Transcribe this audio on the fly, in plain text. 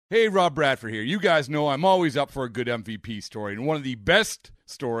Hey, Rob Bradford here. You guys know I'm always up for a good MVP story, and one of the best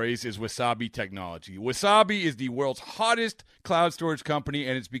stories is Wasabi Technology. Wasabi is the world's hottest cloud storage company,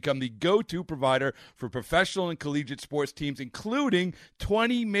 and it's become the go-to provider for professional and collegiate sports teams, including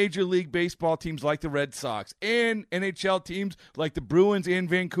 20 Major League Baseball teams like the Red Sox and NHL teams like the Bruins and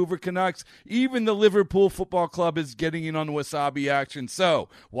Vancouver Canucks. Even the Liverpool Football Club is getting in on the Wasabi action. So,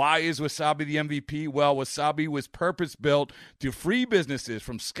 why is Wasabi the MVP? Well, Wasabi was purpose-built to free businesses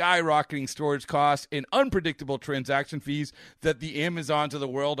from skyrocketing storage costs and unpredictable transaction fees that the Amazons of the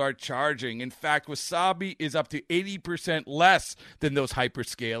world are charging. In fact, Wasabi is up to 80% less than those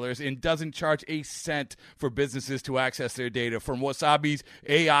hyperscalers and doesn't charge a cent for businesses to access their data. From Wasabi's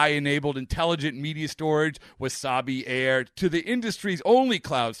AI-enabled intelligent media storage, Wasabi Air, to the industry's only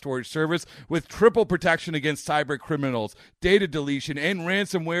cloud storage service with triple protection against cyber criminals, data deletion, and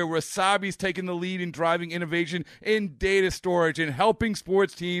ransomware, Wasabi's taken the lead in driving innovation in data storage and helping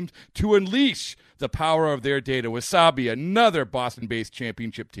sports teams to unleash the power of their data. Wasabi, another Boston-based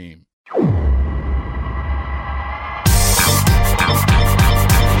championship team.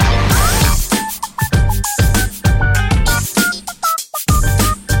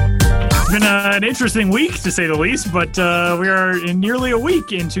 It's been an interesting week, to say the least, but we are nearly a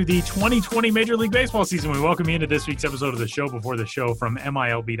week into the 2020 Major League Baseball season. We welcome you into this week's episode of the show before the show from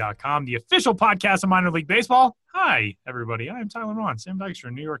MILB.com, the official podcast of minor league baseball. Hi, everybody. I'm Tyler Vaughn, Sam Dykstra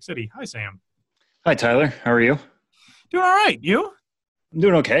in New York City. Hi, Sam. Hi, Tyler. How are you? Doing all right. You? I'm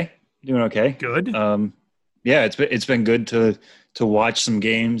doing okay. Good. Yeah, it's been good to watch some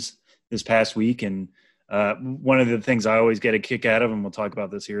games this past week, and one of the things I always get a kick out of, and we'll talk about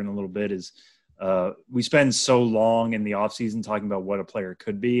this here in a little bit, is we spend so long in the offseason talking about what a player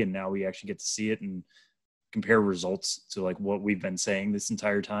could be, and now we actually get to see it and compare results to like what we've been saying this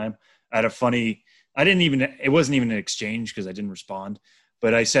entire time. I had it wasn't even an exchange because I didn't respond,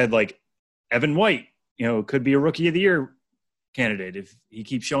 but I said like Evan White, could be a Rookie of the Year candidate if he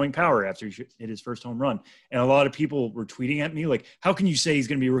keeps showing power after he hit his first home run. And a lot of people were tweeting at me like, how can you say he's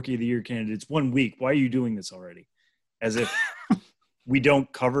going to be a Rookie of the Year candidate? It's 1 week. Why are you doing this already? As if we don't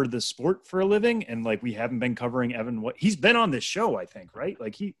cover the sport for a living, and like we haven't been covering Evan White. He's been on this show, I think, right?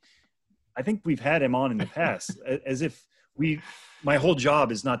 Like I think we've had him on in the past, as if my whole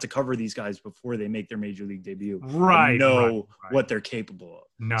job is not to cover these guys before they make their major league debut. Right. Know what they're capable of.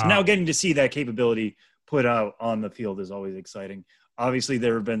 No. So now getting to see that capability put out on the field is always exciting. Obviously,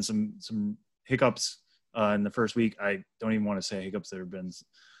 there have been some hiccups in the first week. I don't even want to say hiccups. There have been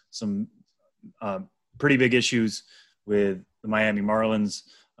some pretty big issues with the Miami Marlins,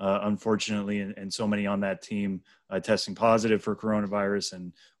 unfortunately, and so many on that team testing positive for coronavirus.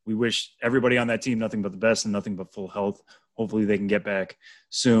 And we wish everybody on that team nothing but the best and nothing but full health. Hopefully they can get back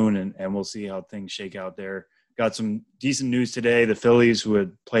soon, and we'll see how things shake out there. Got some decent news today. The Phillies, who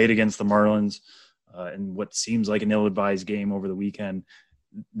had played against the Marlins in what seems like an ill-advised game over the weekend,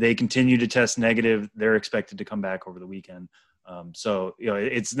 they continue to test negative. They're expected to come back over the weekend. So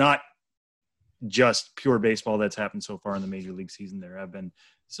it's not just pure baseball that's happened so far in the Major League season. There have been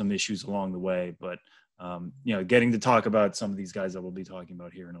some issues along the way, but getting to talk about some of these guys that we'll be talking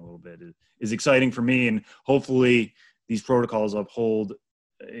about here in a little bit is exciting for me, and hopefully these protocols uphold,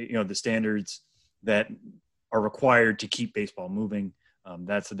 the standards that are required to keep baseball moving.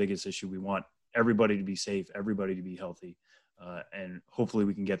 That's the biggest issue. We want everybody to be safe, everybody to be healthy, and hopefully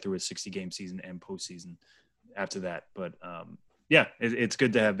we can get through a 60-game season and postseason after that. But it's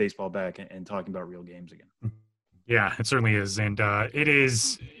good to have baseball back and talking about real games again. Yeah, it certainly is. And it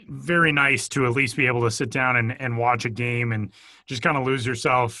is very nice to at least be able to sit down and watch a game and just kind of lose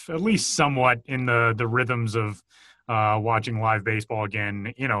yourself at least somewhat in the rhythms of watching live baseball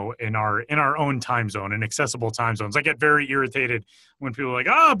again, in our own time zone and accessible time zones. I get very irritated when people are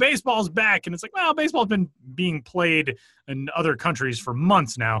like, baseball's back. And it's like, well, baseball's been being played in other countries for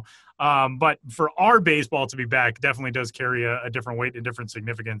months now. But for our baseball to be back definitely does carry a different weight, a different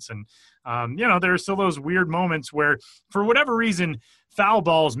significance. And, there are still those weird moments where, for whatever reason, foul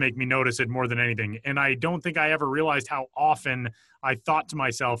balls make me notice it more than anything. And I don't think I ever realized how often I thought to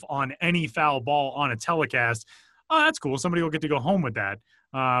myself on any foul ball on a telecast, oh, that's cool. Somebody will get to go home with that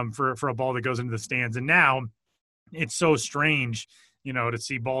for a ball that goes into the stands. And now it's so strange, to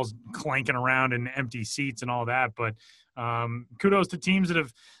see balls clanking around in empty seats and all that. But kudos to teams that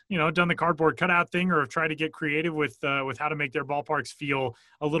have, done the cardboard cutout thing or have tried to get creative with how to make their ballparks feel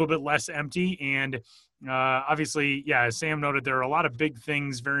a little bit less empty. And obviously, as Sam noted, there are a lot of big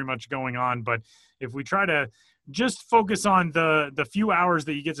things very much going on. But if we try to just focus on the few hours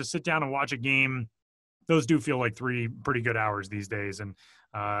that you get to sit down and watch a game, those do feel like 3 pretty good hours these days, and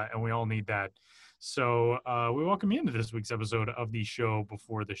we all need that. So we welcome you into this week's episode of the show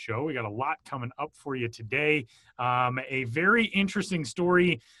before the show. We got a lot coming up for you today. A very interesting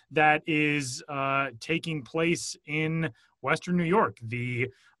story that is taking place in Western New York. The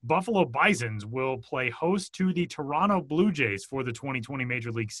Buffalo Bisons will play host to the Toronto Blue Jays for the 2020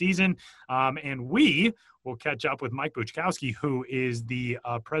 Major League season. And we will catch up with Mike Buchkowski, who is the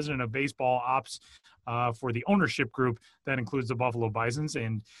president of baseball ops for the ownership group that includes the Buffalo Bisons,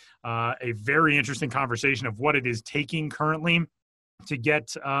 and a very interesting conversation of what it is taking currently to get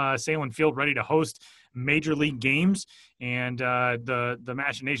Salem Field ready to host major league games, and the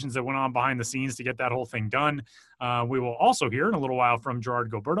machinations that went on behind the scenes to get that whole thing done. We will also hear in a little while from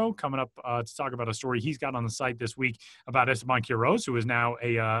Gerard Gilberto coming up to talk about a story he's got on the site this week about Esteban Quiroz, who is now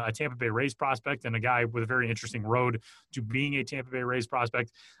a Tampa Bay Rays prospect and a guy with a very interesting road to being a Tampa Bay Rays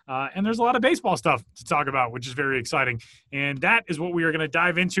prospect. And there's a lot of baseball stuff to talk about, which is very exciting. And that is what we are going to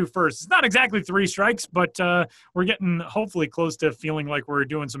dive into first. It's not exactly three strikes, but we're getting hopefully close to feeling like we're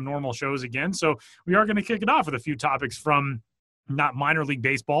doing some normal shows again. So we are going to kick it off with a few topics from not minor league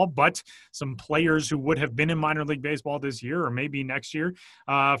baseball, but some players who would have been in minor league baseball this year or maybe next year.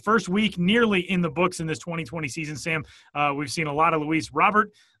 First week nearly in the books in this 2020 season, Sam. We've seen a lot of Luis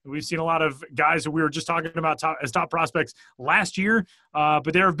Robert. We've seen a lot of guys who we were just talking about as top prospects last year,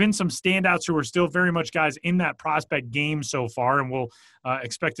 but there have been some standouts who are still very much guys in that prospect game so far, and we'll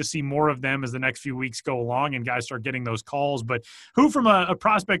expect to see more of them as the next few weeks go along and guys start getting those calls. But who from a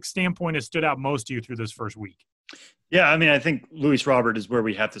prospect standpoint has stood out most to you through this first week? Yeah, I mean, I think Luis Robert is where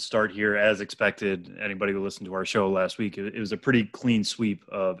we have to start here, as expected. Anybody who listened to our show last week, it was a pretty clean sweep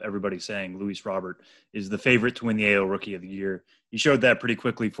of everybody saying Luis Robert is the favorite to win the AL Rookie of the Year. He showed that pretty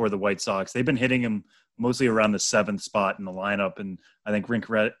quickly for the White Sox. They've been hitting him mostly around the seventh spot in the lineup, and I think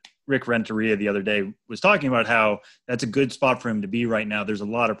Rick Renteria the other day was talking about how that's a good spot for him to be right now. There's a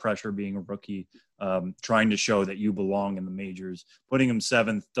lot of pressure being a rookie, trying to show that you belong in the majors. Putting him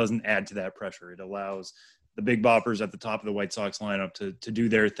seventh doesn't add to that pressure. It allows the big boppers at the top of the White Sox lineup to do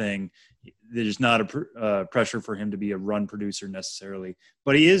their thing. There's not a pressure for him to be a run producer necessarily,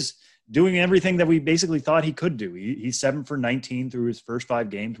 but he is doing everything that we basically thought he could do. He's 7 for 19 through his first 5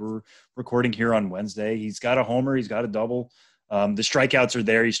 games. We're recording here on Wednesday. He's got a homer. He's got a double. The strikeouts are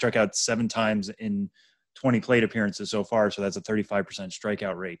there. He struck out 7 times in 20 plate appearances so far. So that's a 35%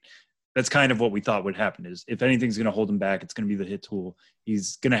 strikeout rate. That's kind of what we thought would happen. Is if anything's going to hold him back, it's going to be the hit tool.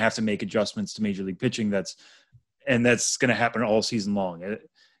 He's going to have to make adjustments to major league pitching. That's going to happen all season long.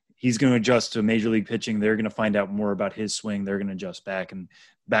 He's going to adjust to major league pitching. They're going to find out more about his swing. They're going to adjust back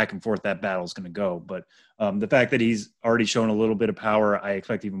and forth. That battle is going to go. But the fact that he's already shown a little bit of power, I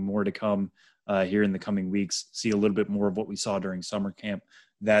expect even more to come here in the coming weeks. See a little bit more of what we saw during summer camp.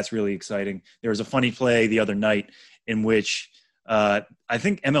 That's really exciting. There was a funny play the other night in which I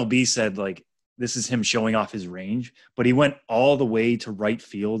think MLB said, like, this is him showing off his range, but he went all the way to right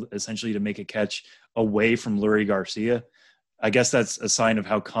field, essentially to make a catch away from Lurie Garcia. I guess that's a sign of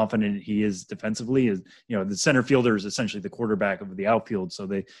how confident he is defensively. Is, you know, the center fielder is essentially the quarterback of the outfield. So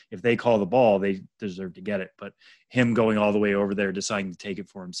if they call the ball, they deserve to get it. But him going all the way over there, deciding to take it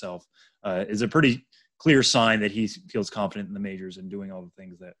for himself, is a pretty clear sign that he feels confident in the majors and doing all the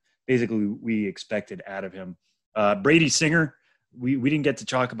things that basically we expected out of him. Brady Singer, we didn't get to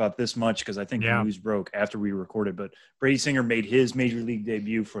talk about this much because I think the news broke after we recorded, but Brady Singer made his major league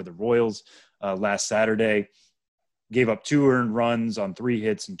debut for the Royals last Saturday, gave up 2 earned runs on 3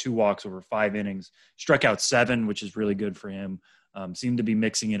 hits and 2 walks over 5 innings, struck out 7, which is really good for him. Seemed to be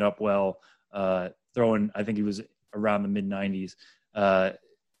mixing it up well, throwing, I think he was around the mid 90s.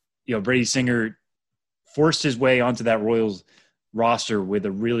 Brady Singer forced his way onto that Royals roster with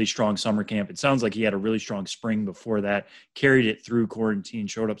a really strong summer camp. It sounds like he had a really strong spring before that, carried it through quarantine,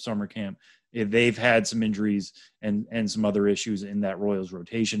 showed up summer camp. They've had some injuries and some other issues in that Royals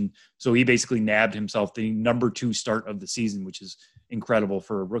rotation. So he basically nabbed himself the number 2 start of the season, which is incredible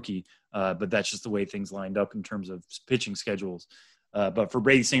for a rookie. But that's just the way things lined up in terms of pitching schedules. But for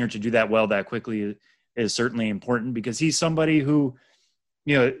Brady Singer to do that well that quickly is certainly important because he's somebody who,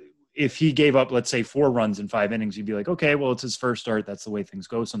 you know, if he gave up, let's say 4 runs in 5 innings, you'd be like, okay, well, it's his first start. That's the way things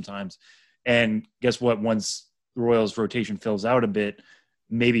go sometimes. And guess what? Once the Royals rotation fills out a bit,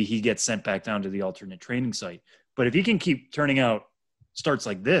 maybe he gets sent back down to the alternate training site. But if he can keep turning out starts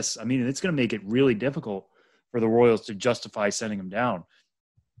like this, I mean, it's going to make it really difficult for the Royals to justify sending him down.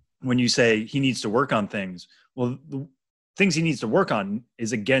 When you say he needs to work on things, well, the things he needs to work on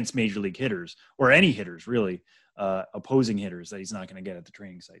is against major league hitters or any hitters, really. Opposing hitters that he's not going to get at the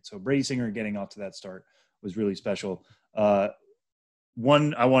training site. So Brady Singer getting off to that start was really special.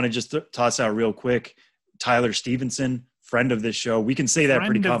 One I want to just toss out real quick, Tyler Stevenson, friend of this show. We can say that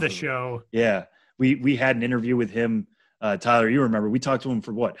pretty confidently. Friend of the show. Yeah. we had an interview with him. Tyler, you remember, we talked to him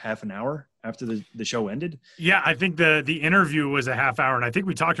for what, half an hour after the show ended? Yeah, I think the interview was a half hour, and I think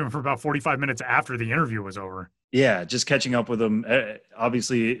we talked to him for about 45 minutes after the interview was over. Yeah, just catching up with him.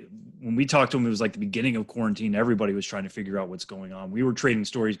 Obviously, when we talked to him, it was like the beginning of quarantine. Everybody was trying to figure out what's going on. We were trading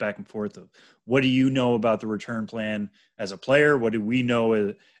stories back and forth of, what do you know about the return plan as a player? What do we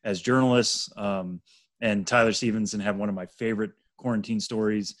know as journalists? And Tyler Stevenson had one of my favorite quarantine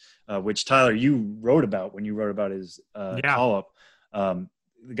stories, which, Tyler, you wrote about when you wrote about his call-up.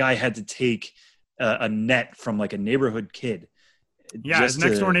 The guy had to take a net from like a neighborhood kid. Yeah, his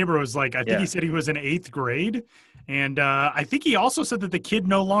next door neighbor was like, I think he said he was in 8th grade. And I think he also said that the kid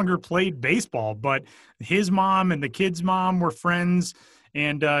no longer played baseball, but his mom and the kid's mom were friends.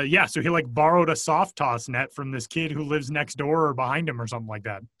 And so he like borrowed a soft toss net from this kid who lives next door or behind him or something like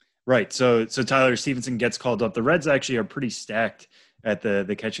that. Right. So Tyler Stevenson gets called up. The Reds actually are pretty stacked at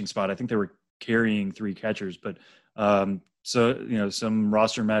the catching spot. I think they were carrying 3 catchers, but some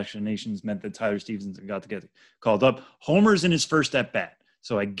roster machinations meant that Tyler Stevenson got to get called up. Homers in his first at bat.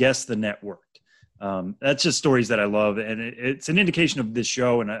 So I guess the net worked. That's just stories that I love. And it's an indication of this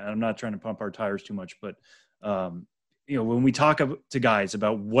show. And I'm not trying to pump our tires too much, but when we talk to guys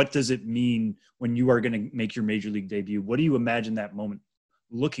about what does it mean when you are going to make your major league debut, what do you imagine that moment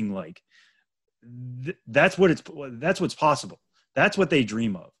looking like? That's what's possible. That's what they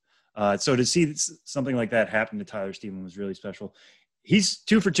dream of. So to see something like that happen to Tyler Stevenson was really special. He's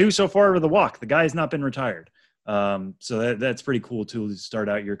 2 for 2 so far with a walk. The guy has not been retired. So that's pretty cool too, to start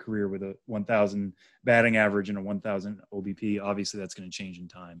out your career with a 1,000 batting average and a 1,000 OBP. Obviously that's going to change in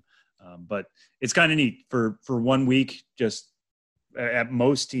time. But it's kind of neat for 1 week, just at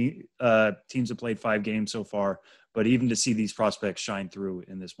most teams have played 5 games so far, but even to see these prospects shine through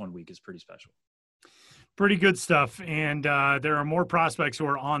in this 1 week is pretty special. Pretty good stuff. And there are more prospects who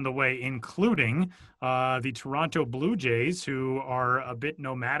are on the way, including the Toronto Blue Jays, who are a bit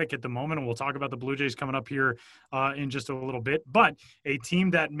nomadic at the moment. And we'll talk about the Blue Jays coming up here in just a little bit. But a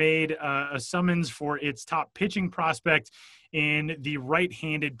team that made a summons for its top pitching prospect in the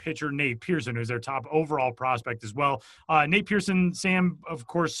right-handed pitcher, Nate Pearson, who's their top overall prospect as well. Nate Pearson, Sam, of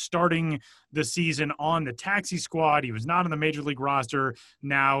course, starting the season on the taxi squad. He was not on the major league roster,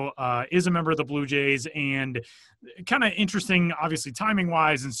 now is a member of the Blue Jays, and kind of interesting, obviously,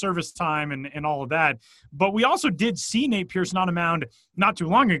 timing-wise and service time and all of that. But we also did see Nate Pearson on a mound not too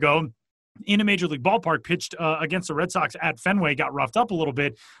long ago in a major league ballpark, pitched against the Red Sox at Fenway, got roughed up a little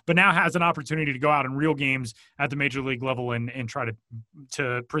bit, but now has an opportunity to go out in real games at the major league level and try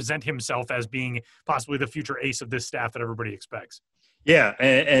to present himself as being possibly the future ace of this staff that everybody expects. Yeah.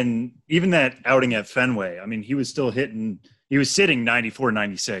 And even that outing at Fenway, I mean, he was sitting 94,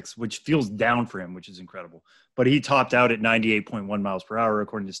 96, which feels down for him, which is incredible. But he topped out at 98.1 miles per hour,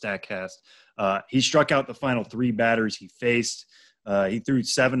 according to StatCast. He struck out the final 3 batters he faced. He threw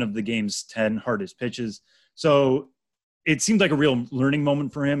 7 of the game's 10 hardest pitches. So it seemed like a real learning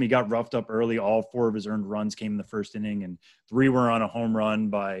moment for him. He got roughed up early. All 4 of his earned runs came in the first inning, and 3 were on a home run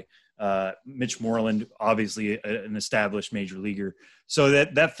by Mitch Moreland, obviously an established major leaguer. So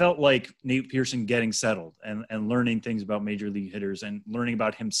that felt like Nate Pearson getting settled and learning things about major league hitters and learning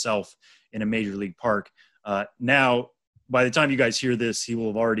about himself in a major league park. Now, by the time you guys hear this, he will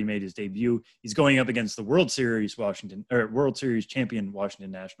have already made his debut. He's going up against the World Series champion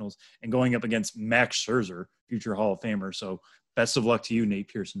Washington Nationals, and going up against Max Scherzer, future Hall of Famer. So best of luck to you, Nate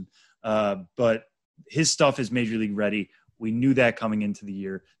Pearson. But his stuff is major league ready. We knew that coming into the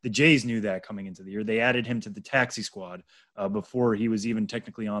year. The Jays knew that coming into the year. They added him to the taxi squad before he was even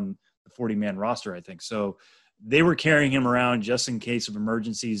technically on the 40-man roster, I think. So they were carrying him around just in case of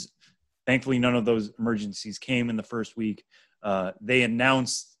emergencies. Thankfully, none of those emergencies came in the first week. They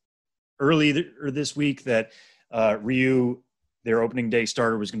announced early this week that Ryu, their opening day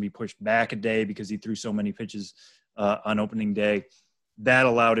starter, was going to be pushed back a day because he threw so many pitches on opening day. That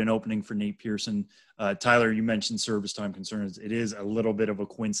allowed an opening for Nate Pearson. Tyler, you mentioned service time concerns. It is a little bit of a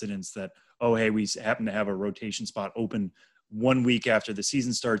coincidence that, we happen to have a rotation spot open 1 week after the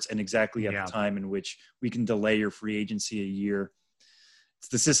season starts and exactly at the time in which we can delay your free agency a year. It's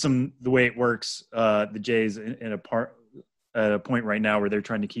the system, the way it works. The Jays at a point right now where they're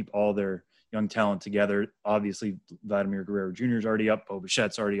trying to keep all their young talent together. Obviously, Vladimir Guerrero Jr. is already up. Bo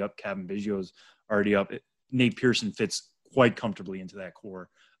Bichette's already up. Kevin Biggio's already up. Nate Pearson fits quite comfortably into that core.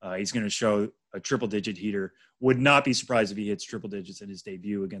 He's going to show a triple-digit heater. Would not be surprised if he hits triple digits in his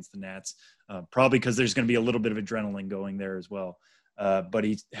debut against the Nats, probably because there's going to be a little bit of adrenaline going there as well. But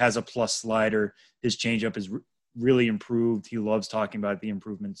he has a plus slider. His changeup is really improved. He loves talking about the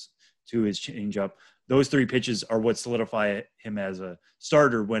improvements to his changeup. Those 3 pitches are what solidify him as a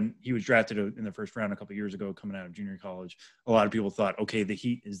starter. When he was drafted in the first round a couple of years ago, coming out of junior college, a lot of people thought, okay, the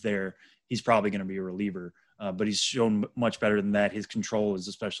heat is there. He's probably going to be a reliever. But he's shown much better than that. His control is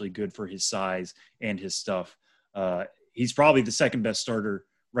especially good for his size and his stuff. He's probably the second best starter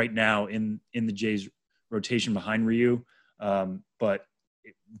right now in the Jays rotation behind Ryu. But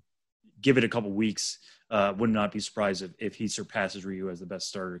give it a couple weeks. Would not be surprised if he surpasses Ryu as the best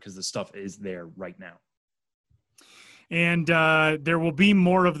starter, because the stuff is there right now. And there will be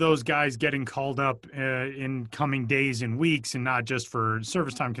more of those guys getting called up in coming days and weeks, and not just for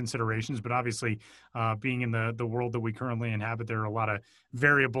service time considerations, but obviously being in the world that we currently inhabit, there are a lot of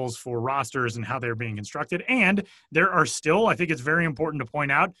variables for rosters and how they're being constructed. And there are still, I think it's very important to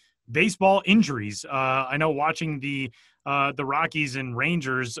point out, baseball injuries. I know watching the Rockies and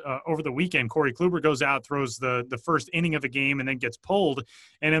Rangers over the weekend, Corey Kluber goes out, throws the first inning of the game, and then gets pulled.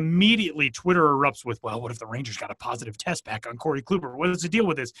 And immediately Twitter erupts with, well, what if the Rangers got a positive test back on Corey Kluber? What is the deal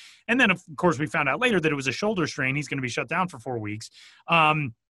with this? And then, of course, we found out later that it was a shoulder strain. He's going to be shut down for 4 weeks.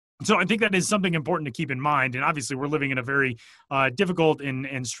 So I think that is something important to keep in mind. And obviously we're living in a very difficult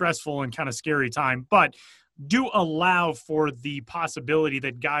and stressful and kind of scary time. But do allow for the possibility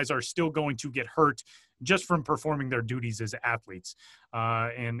that guys are still going to get hurt just from performing their duties as athletes,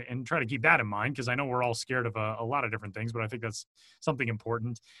 and try to keep that in mind, because I know we're all scared of a lot of different things, but I think that's something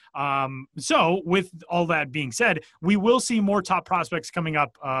important. So with all that being said, we will see more top prospects coming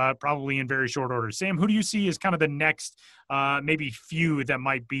up probably in very short order. Sam, who do you see as kind of the next maybe few that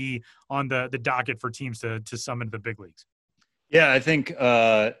might be on the docket for teams to summon to the big leagues? Yeah, I think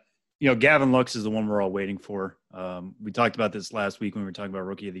Gavin Lux is the one we're all waiting for. We talked about this last week when we were talking about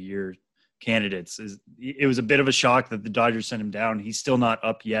Rookie of the Year candidates. It was a bit of a shock that the Dodgers sent him down. He's still not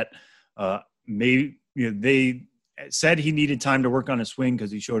up yet. They said he needed time to work on his swing because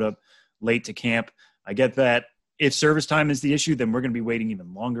he showed up late to camp. I get that. If service time is the issue, then we're going to be waiting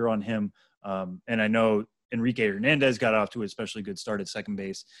even longer on him. And I know Enrique Hernandez got off to an especially good start at second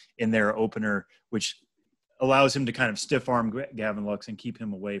base in their opener, which allows him to kind of stiff arm Gavin Lux and keep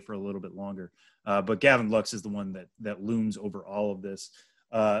him away for a little bit longer. But Gavin Lux is the one that looms over all of this.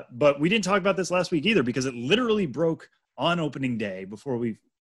 But we didn't talk about this last week either, because it literally broke on opening day before we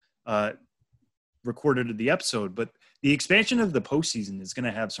recorded the episode. But the expansion of the postseason is going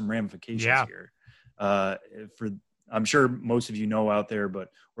to have some ramifications here. I'm sure most of you know out there, but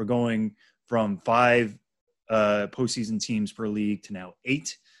we're going from 5 postseason teams per league to now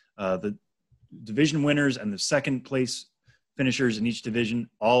 8. The division winners and the second place finishers in each division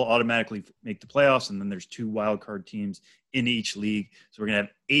all automatically make the playoffs. And then there's 2 wild card teams in each league. So we're going to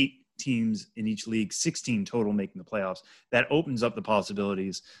have 8 teams in each league, 16 total making the playoffs. That opens up the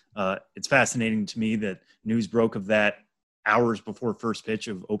possibilities. It's fascinating to me that news broke of that hours before first pitch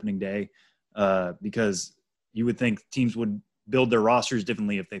of opening day, because you would think teams would build their rosters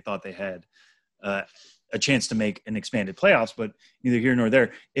differently if they thought they had a chance to make an expanded playoffs, but neither here nor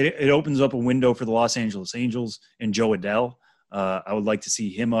there. It opens up a window for the Los Angeles Angels and Joe Adell. I would like to see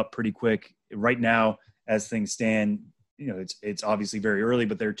him up pretty quick. Right now, as things stand, it's obviously very early,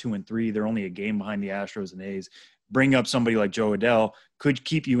 but they're 2-3. They're only a game behind the Astros and A's. Bring up somebody like Joe Adell could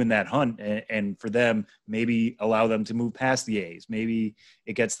keep you in that hunt, and for them, maybe allow them to move past the A's. Maybe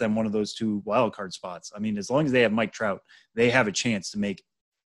it gets them one of those 2 wild card spots. I mean, as long as they have Mike Trout, they have a chance to make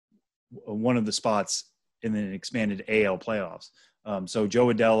one of the spots in an expanded AL playoffs. So Joe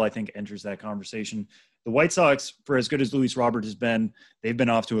Adell, I think, enters that conversation. The White Sox, for as good as Luis Robert has been, they've been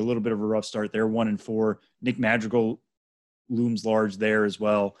off to a little bit of a rough start. They're 1-4. Nick Madrigal looms large there as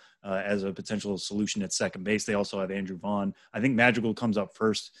well as a potential solution at second base. They also have Andrew Vaughn. I think Madrigal comes up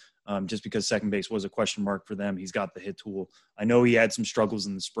first just because second base was a question mark for them. He's got the hit tool. I know he had some struggles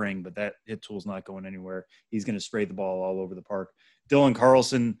in the spring, but that hit tool's not going anywhere. He's going to spray the ball all over the park. Dylan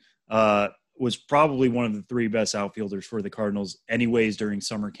Carlson was probably one of the 3 best outfielders for the Cardinals anyways during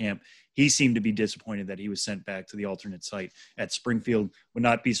summer camp. He seemed to be disappointed that he was sent back to the alternate site at Springfield. Would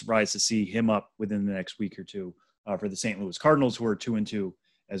not be surprised to see him up within the next week or 2 for the St. Louis Cardinals, who are 2-2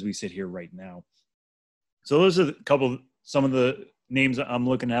 as we sit here right now. So those are some of the names I'm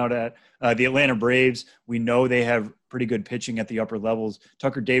looking out at. The Atlanta Braves, we know they have pretty good pitching at the upper levels.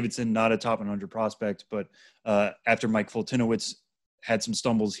 Tucker Davidson, not a top 100 prospect, but after Mike Fultonowicz had some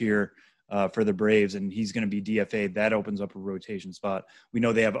stumbles here for the Braves, and he's going to be DFA'd. That opens up a rotation spot. We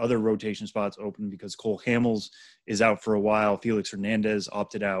know they have other rotation spots open because Cole Hamels is out for a while. Felix Hernandez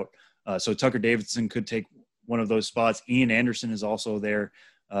opted out. So Tucker Davidson could take one of those spots. Ian Anderson is also there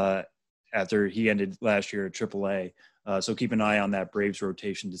after he ended last year at AAA. So keep an eye on that Braves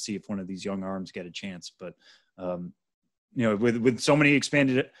rotation to see if one of these young arms get a chance. But with so many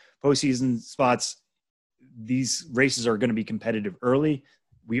expanded postseason spots, these races are going to be competitive early.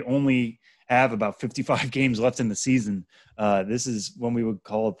 We only have about 55 games left in the season. This is when we would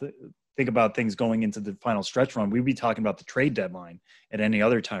think about things going into the final stretch run. We'd be talking about the trade deadline at any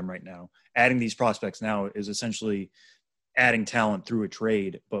other time right now. Adding these prospects now is essentially adding talent through a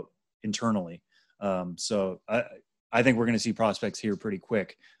trade, but internally. So I think we're going to see prospects here pretty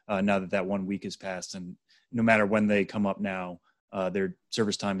quick now that 1 week has passed. And no matter when they come up now, their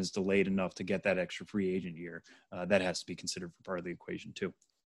service time is delayed enough to get that extra free agent year. That has to be considered for part of the equation too.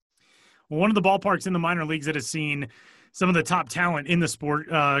 Well, one of the ballparks in the minor leagues that has seen some of the top talent in the sport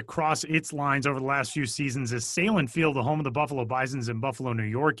cross its lines over the last few seasons is Salem Field, the home of the Buffalo Bisons in Buffalo, New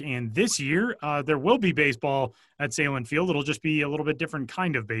York. And this year, there will be baseball at Salem Field. It'll just be a little bit different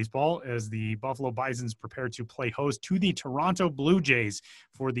kind of baseball as the Buffalo Bisons prepare to play host to the Toronto Blue Jays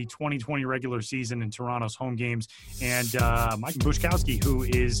for the 2020 regular season in Toronto's home games. And Mike Buczkowski, who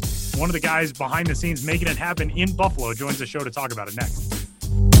is one of the guys behind the scenes making it happen in Buffalo, joins the show to talk about it next.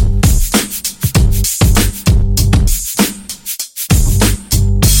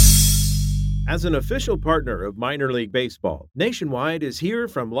 As an official partner of Minor League Baseball, Nationwide is here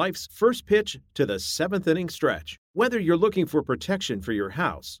from life's first pitch to the seventh inning stretch. Whether you're looking for protection for your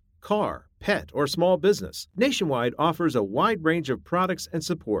house, car, pet, or small business, Nationwide offers a wide range of products and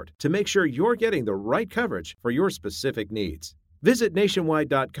support to make sure you're getting the right coverage for your specific needs. Visit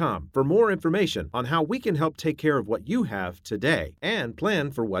nationwide.com for more information on how we can help take care of what you have today and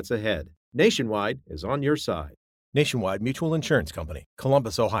plan for what's ahead. Nationwide is on your side. Nationwide Mutual Insurance Company,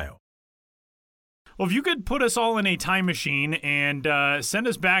 Columbus, Ohio. Well, if you could put us all in a time machine and send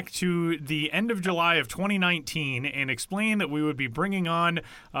us back to the end of July of 2019 and explain that we would be bringing on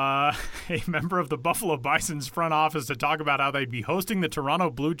a member of the Buffalo Bisons front office to talk about how they'd be hosting the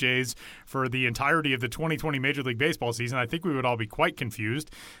Toronto Blue Jays for the entirety of the 2020 Major League Baseball season, I think we would all be quite confused.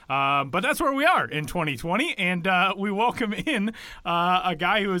 But that's where we are in 2020, and we welcome in a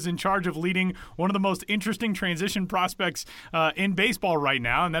guy who is in charge of leading one of the most interesting transition prospects in baseball right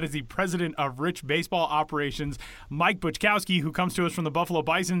now, and that is the president of Rich Baseball Operations, Mike Buczkowski, who comes to us from the Buffalo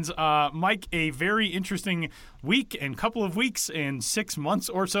Bisons. Mike, a very interesting week and couple of weeks and 6 months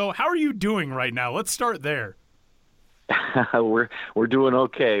or so. How are you doing right now? Let's start there. We're doing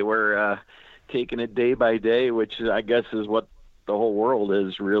okay. We're taking it day by day, which I guess is what the whole world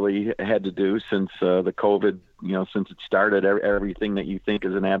has really had to do since the COVID, since it started. Everything that you think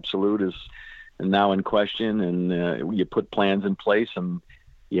is an absolute is now in question, and you put plans in place, and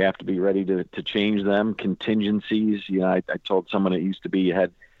you have to be ready to change them. Contingencies. I told someone it used to be you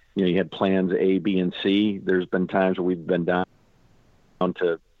had plans A, B, and C. There's been times where we've been down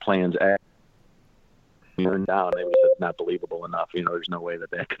to plans A, turned down. It was not believable enough. There's no way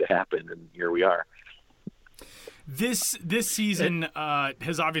that could happen, and here we are. This season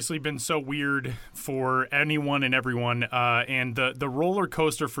has obviously been so weird for anyone and everyone, and the roller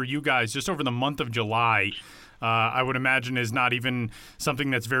coaster for you guys just over the month of July. I would imagine is not even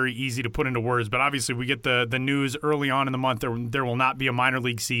something that's very easy to put into words. But obviously we get the news early on in the month there will not be a minor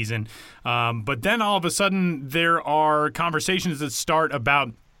league season. But then all of a sudden there are conversations that start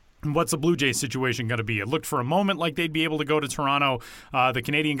about what's the Blue Jays situation going to be? It looked for a moment like they'd be able to go to Toronto. The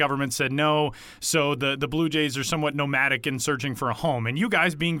Canadian government said no. So the Blue Jays are somewhat nomadic in searching for a home. And you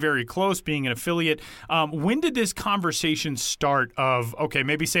guys being very close, being an affiliate, when did this conversation start of, okay,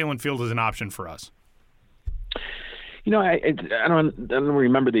 maybe Salem Field is an option for us? I don't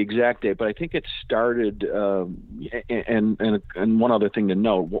remember the exact date, but I think it started. And one other thing to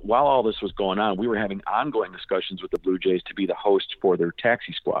note: while all this was going on, we were having ongoing discussions with the Blue Jays to be the host for their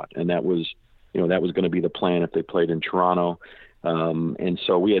taxi squad, and that was going to be the plan if they played in Toronto. And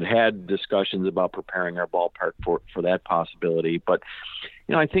so we had discussions about preparing our ballpark for that possibility. But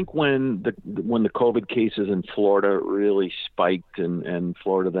I think when the COVID cases in Florida really spiked, and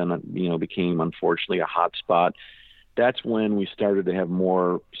Florida then became unfortunately a hot spot. That's when we started to have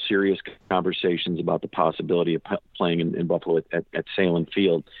more serious conversations about the possibility of playing in Buffalo at Salem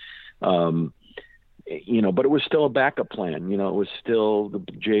Field. But it was still a backup plan. It was still the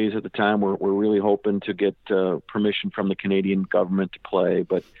Jays at the time were really hoping to get permission from the Canadian government to play.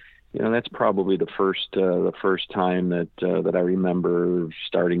 But that's probably the first time that I remember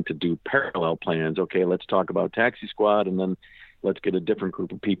starting to do parallel plans. Okay, let's talk about taxi squad, and then let's get a different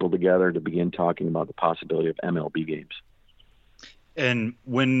group of people together to begin talking about the possibility of MLB games. And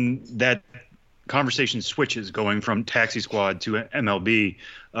when that conversation switches going from taxi squad to MLB,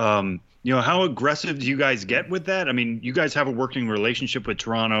 How aggressive do you guys get with that? I mean, you guys have a working relationship with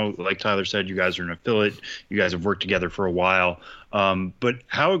Toronto. Like Tyler said, you guys are an affiliate. You guys have worked together for a while. But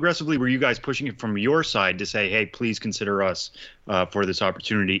how aggressively were you guys pushing it from your side to say, hey, please consider us for this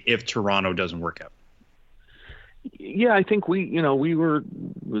opportunity if Toronto doesn't work out? Yeah, I think we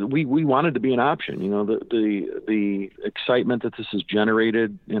wanted to be an option. The excitement that this has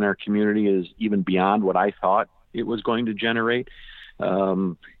generated in our community is even beyond what I thought it was going to generate.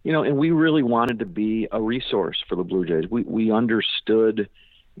 And we really wanted to be a resource for the Blue Jays. We understood,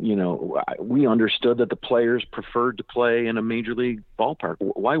 that the players preferred to play in a major league ballpark.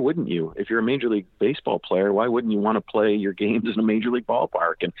 Why wouldn't you? If you're a major league baseball player, why wouldn't you want to play your games in a major league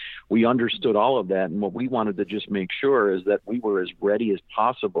ballpark? And we understood all of that. And what we wanted to just make sure is that we were as ready as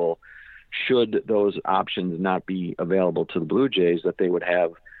possible should those options not be available to the Blue Jays, that they would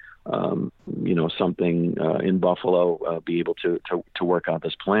have something in Buffalo, be able to work out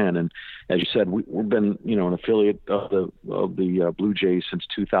this plan. And as you said, we've been, an affiliate of the Blue Jays since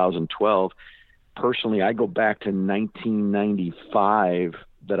 2012. Personally, I go back to 1995.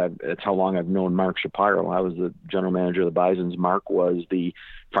 That's how long I've known Mark Shapiro. I was the general manager of the Bisons. Mark was the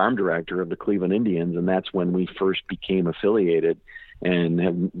farm director of the Cleveland Indians, and that's when we first became affiliated, and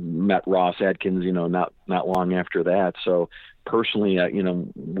have met Ross Atkins, not long after that. So personally,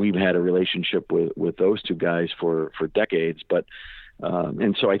 we've had a relationship with those two guys for decades. But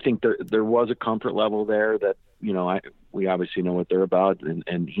and so I think there was a comfort level there that we obviously know what they're about,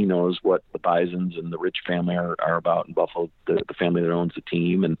 and he knows what the Bisons and the Rich family are about in Buffalo, the family that owns the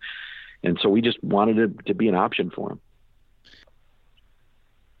team, and so we just wanted it to be an option for him.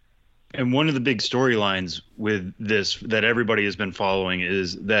 And one of the big storylines with this that everybody has been following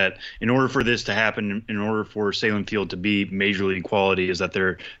is that in order for this to happen, in order for Salem Field to be major league quality, is that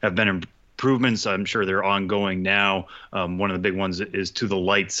there have been improvements. I'm sure they're ongoing now. One of the big ones is to the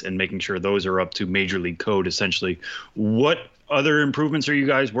lights and making sure those are up to major league code, essentially. What other improvements are you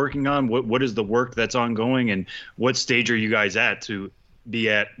guys working on? What is the work that's ongoing, and what stage are you guys at to be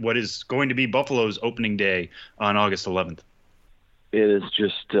at what is going to be Buffalo's opening day on August 11th? It is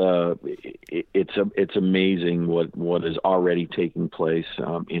just it's amazing what is already taking place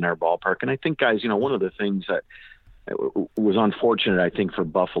in our ballpark. And I think, guys, one of the things that was unfortunate, I think, for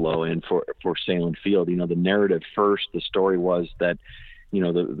Buffalo and for Salem Field, the narrative first, the story was that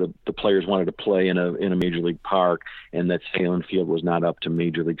the players wanted to play in a major league park, and that Salem Field was not up to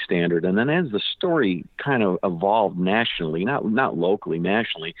major league standard. And then as the story kind of evolved nationally, not locally,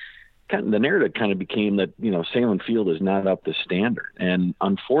 nationally, the narrative kind of became that, Salem Field is not up to standard. And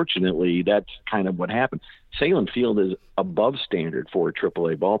unfortunately, that's kind of what happened. Salem Field is above standard for a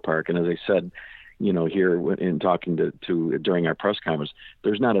AAA ballpark. And as I said, here in talking to during our press conference,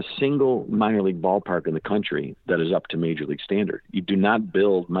 there's not a single minor league ballpark in the country that is up to major league standard. You do not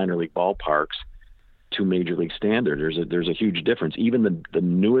build minor league ballparks to major league standard. There's a huge difference. Even the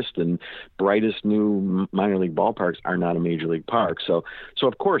newest and brightest new minor league ballparks are not a major league park. So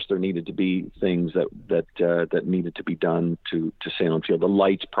of course there needed to be things that needed to be done to Salem Field. The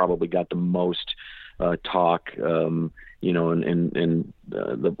lights probably got the most talk, and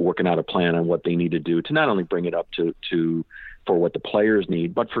the working out a plan on what they need to do to not only bring it up to for what the players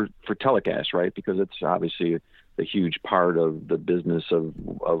need, but for telecast, right? Because it's obviously a huge part of the business of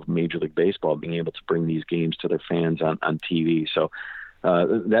Major League Baseball, being able to bring these games to their fans on TV. So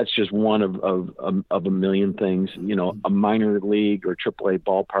that's just one of a million things. A minor league or AAA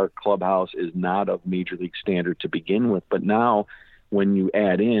ballpark clubhouse is not of Major League standard to begin with. But now when you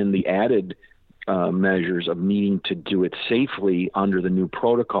add in the added measures of needing to do it safely under the new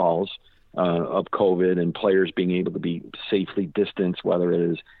protocols of COVID, and players being able to be safely distanced, whether it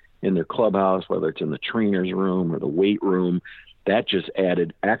is in their clubhouse, whether it's in the trainer's room or the weight room, that just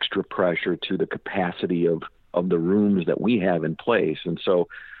added extra pressure to the capacity of the rooms that we have in place. And so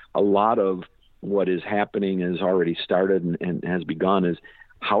a lot of what is happening has already started and has begun is,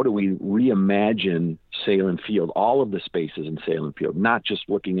 how do we reimagine Salem Field, all of the spaces in Salem Field, not just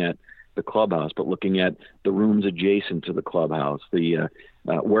looking at the clubhouse, but looking at the rooms adjacent to the clubhouse,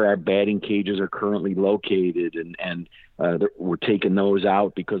 where our batting cages are currently located, and we're taking those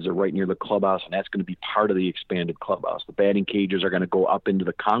out because they're right near the clubhouse, and that's going to be part of the expanded clubhouse. The batting cages are going to go up into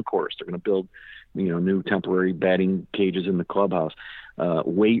the concourse. They're going to build, new temporary batting cages in the clubhouse.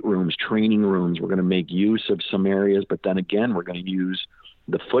 Weight rooms, training rooms. We're going to make use of some areas, but then again, we're going to use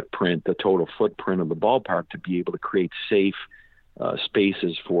the total footprint of the ballpark to be able to create safe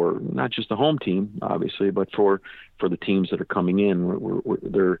spaces for not just the home team, obviously, but for the teams that are coming in.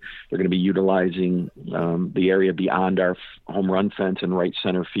 They're going to be utilizing the area beyond our home run fence, and right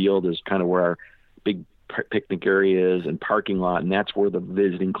center field is kind of where our big picnic areas and parking lot, and that's where the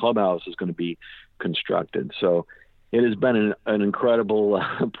visiting clubhouse is going to be constructed. So it has been an incredible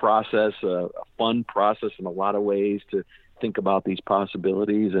process, a fun process in a lot of ways to think about these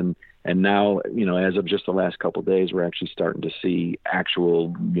possibilities. And now, as of just the last couple of days, we're actually starting to see actual,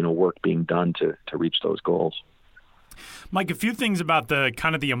 work being done to reach those goals. Mike, a few things about the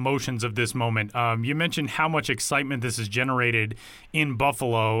kind of the emotions of this moment. You mentioned how much excitement this has generated in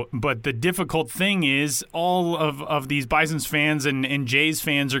Buffalo, but the difficult thing is all of these Bisons fans and Jays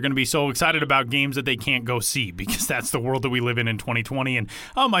fans are going to be so excited about games that they can't go see, because that's the world that we live in 2020. And,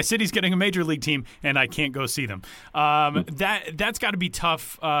 my city's getting a major league team and I can't go see them. That's got to be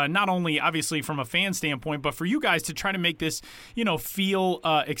tough, not only obviously from a fan standpoint, but for you guys to try to make this, feel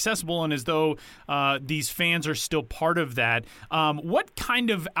accessible and as though these fans are still part of that. What kind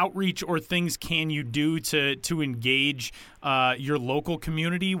of outreach or things can you do to engage your local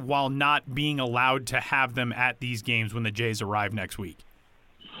community while not being allowed to have them at these games when the Jays arrive next week?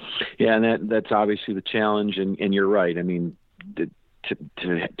 Yeah, and that's obviously the challenge, and you're right. I mean,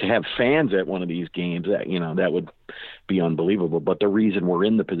 to have fans at one of these games, that would be unbelievable. But the reason we're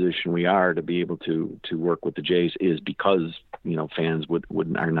in the position we are to be able to work with the Jays is because fans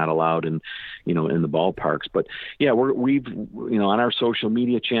are not allowed in the ballparks. But yeah, we've on our social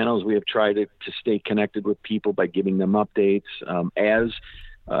media channels, we have tried to stay connected with people by giving them updates as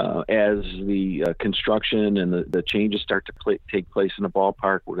the construction and the changes start to take place in the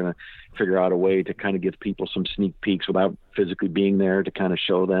ballpark. We're going to figure out a way to kind of give people some sneak peeks without physically being there, to kind of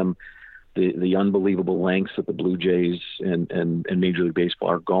show them the unbelievable lengths that the Blue Jays and Major League Baseball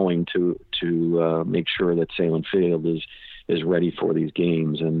are going to make sure that Salem Field is ready for these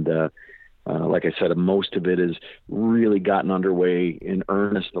games. And like I said, most of it has really gotten underway in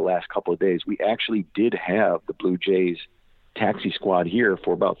earnest the last couple of days. We actually did have the Blue Jays taxi squad here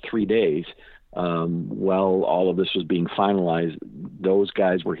for about 3 days while all of this was being finalized. Those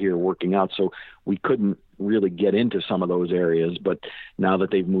guys were here working out, so we couldn't really get into some of those areas. But now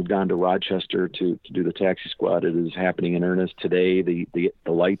that they've moved on to Rochester to do the taxi squad, it is happening in earnest today. The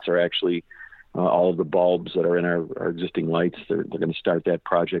lights are actually all of the bulbs that are in our existing lights. They're going to start that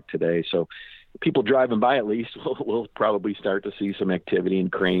project today. So people driving by, at least, will probably start to see some activity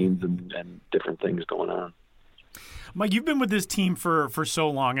and cranes and different things going on. Mike, you've been with this team for so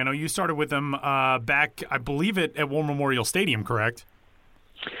long. I know you started with them back, I believe, at War Memorial Stadium, correct?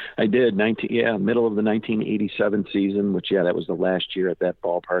 I did. Middle of the 1987 season, which, that was the last year at that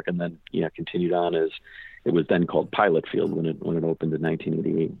ballpark, and then, continued on as it was then called Pilot Field when it opened in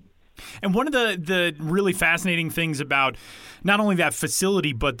 1988. And one of the really fascinating things about not only that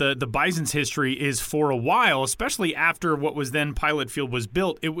facility, but the Bison's history is, for a while, especially after what was then Pilot Field was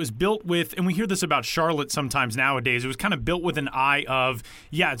built, it was built with, and we hear this about Charlotte sometimes nowadays, it was kind of built with an eye of,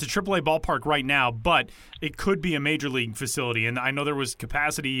 it's a AAA ballpark right now, but it could be a major league facility. And I know there was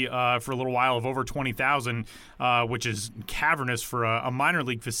capacity for a little while of over 20,000, which is cavernous for a minor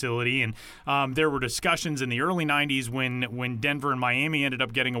league facility. And there were discussions in the early 90s when Denver and Miami ended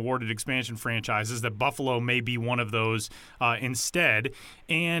up getting awarded expansion franchises that Buffalo may be one of those instead.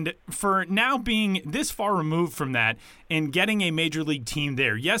 And for now being this far removed from that and getting a major league team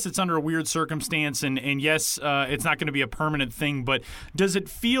there, yes, it's under a weird circumstance, and yes, it's not going to be a permanent thing, but does it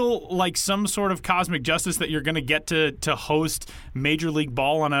feel like some sort of cosmic justice that you're going to get to host major league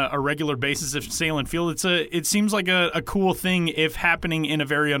ball on a regular basis at Salem Field? It seems like a cool thing, if happening in a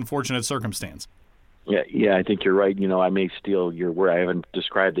very unfortunate circumstance. Yeah, I think you're right. I may steal your word. I haven't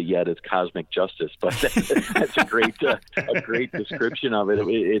described it yet as cosmic justice, but that's a great description of it.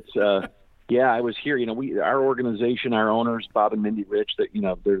 I was here. Our organization, our owners, Bob and Mindy Rich, that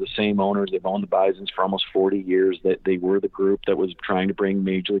they're the same owners. They've owned the Bisons for almost 40 years. That they were the group that was trying to bring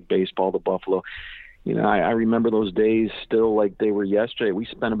Major League Baseball to Buffalo. I remember those days still like they were yesterday. We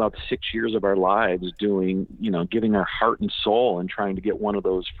spent about 6 years of our lives doing, giving our heart and soul and trying to get one of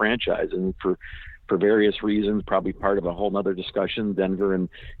those franchises. And for various reasons, probably part of a whole other discussion, Denver and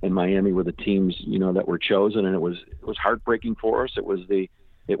Miami were the teams, that were chosen, and it was heartbreaking for us. It was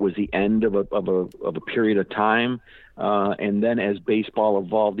the end of a period of time, and then as baseball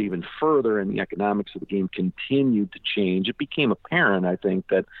evolved even further and the economics of the game continued to change, it became apparent, I think,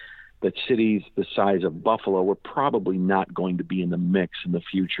 that cities the size of Buffalo were probably not going to be in the mix in the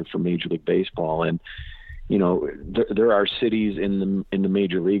future for Major League Baseball. And there are cities in the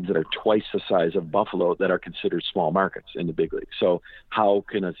major leagues that are twice the size of Buffalo that are considered small markets in the big league. So how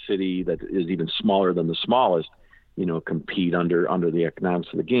can a city that is even smaller than the smallest, compete under the economics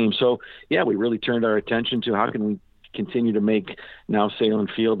of the game? So we really turned our attention to how can we continue to make now Salem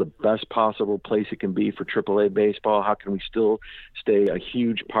Field the best possible place it can be for AAA baseball? How can we still stay a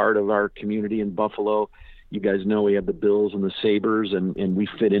huge part of our community in Buffalo? You guys know we have the Bills and the Sabres, and we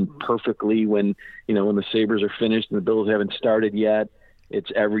fit in perfectly when the Sabres are finished and the Bills haven't started yet. It's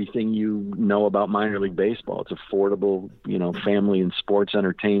everything you know about minor league baseball. It's affordable, family and sports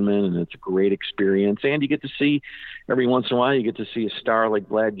entertainment, and it's a great experience. And you get to see, every once in a while, you get to see a star like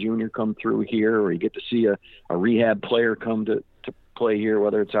Vlad Jr. come through here, or you get to see a rehab player come to play here,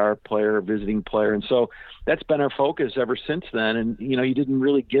 whether it's our player or visiting player. And so that's been our focus ever since then. And, you didn't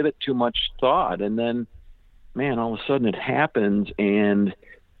really give it too much thought. And then, man, all of a sudden it happens, and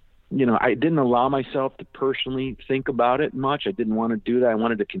I didn't allow myself to personally think about it much. I didn't want to do that. I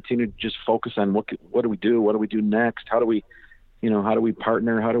wanted to continue to just focus on what do we do? What do we do next? How do we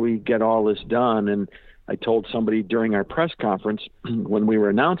partner? How do we get all this done? And I told somebody during our press conference when we were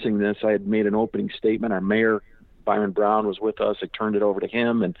announcing this, I had made an opening statement. Our mayor, Byron Brown, was with us. I turned it over to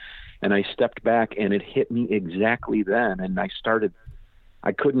him, and I stepped back, and it hit me exactly then. And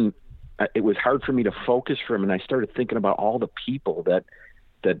it was hard for me to focus for him. And I started thinking about all the people that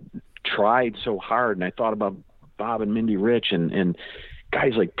tried so hard. And I thought about Bob and Mindy Rich and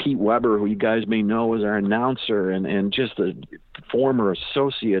guys like Pete Weber, who you guys may know as our announcer, and just the former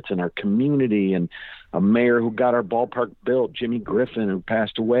associates in our community, and a mayor who got our ballpark built, Jimmy Griffin, who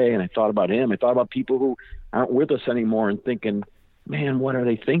passed away. And I thought about him. I thought about people who aren't with us anymore and thinking, man, what are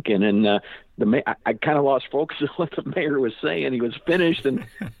they thinking? And I kind of lost focus on what the mayor was saying. He was finished and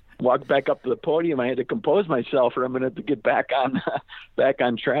walked back up to the podium. I had to compose myself for a minute to get back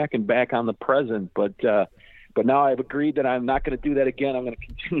on track and back on the present. But now I've agreed that I'm not going to do that again. I'm going to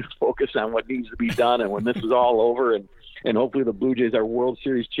continue to focus on what needs to be done. And when this is all over and hopefully the Blue Jays are World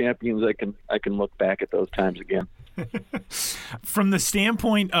Series champions, I can look back at those times again. From the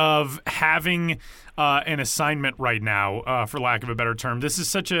standpoint of having an assignment right now, for lack of a better term, this is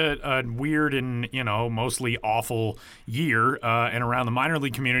such a weird and mostly awful year, and around the minor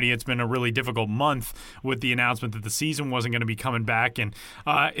league community, it's been a really difficult month with the announcement that the season wasn't going to be coming back, and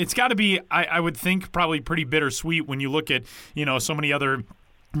it's got to be, I would think, probably pretty bittersweet when you look at so many other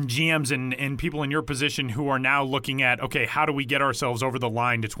GMs and people in your position who are now looking at, okay, how do we get ourselves over the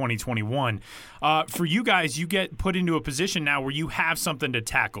line to 2021? For you guys, you get put into a position now where you have something to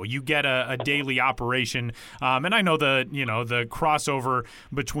tackle. You get a daily operation, and I know the crossover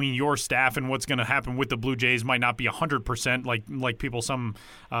between your staff and what's going to happen with the Blue Jays might not be 100% like people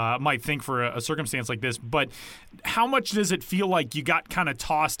might think for a circumstance like this. But how much does it feel like you got kind of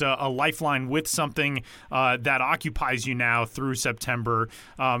tossed a lifeline with something that occupies you now through September?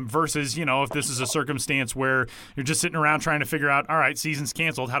 Versus, if this is a circumstance where you're just sitting around trying to figure out, all right, season's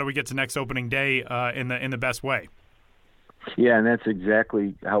canceled. How do we get to next opening day in the best way? Yeah, and that's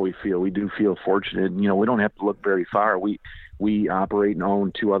exactly how we feel. We do feel fortunate. We don't have to look very far. We operate and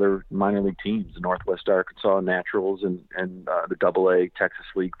own two other minor league teams, the Northwest Arkansas Naturals and the AA Texas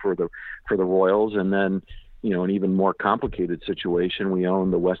League for the Royals, and then an even more complicated situation. We own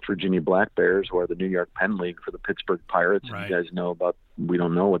the West Virginia Black Bears, who are the New York Penn League for the Pittsburgh Pirates. Right. You guys know we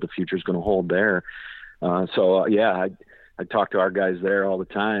don't know what the future is going to hold there. I talk to our guys there all the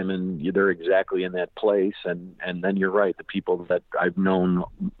time, and they're exactly in that place. And then you're right. The people that I've known,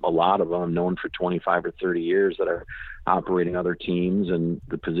 a lot of them, known for 25 or 30 years that are operating other teams, and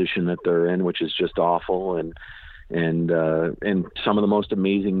the position that they're in, which is just awful. And some of the most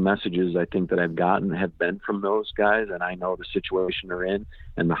amazing messages I think that I've gotten have been from those guys, and I know the situation they're in,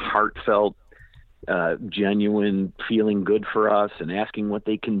 and the heartfelt, genuine feeling good for us and asking what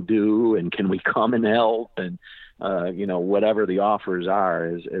they can do and can we come and help, and whatever the offers are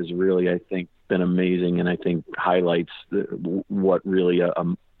is really, I think, been amazing, and I think highlights what really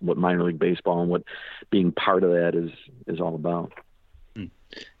what minor league baseball and what being part of that is all about.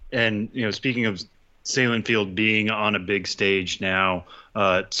 And speaking of Salem Field being on a big stage now,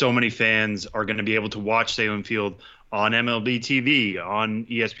 so many fans are going to be able to watch Salem Field on MLB TV, on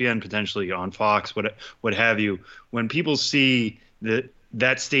ESPN, potentially on Fox, what have you. When people see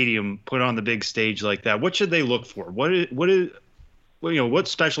that stadium put on the big stage like that, what should they look for? What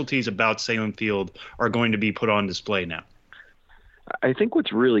specialties about Salem Field are going to be put on display now? I think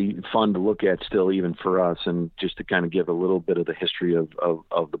what's really fun to look at still, even for us, and just to kind of give a little bit of the history of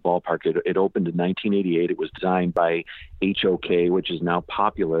the ballpark, it opened in 1988. It was designed by HOK, which is now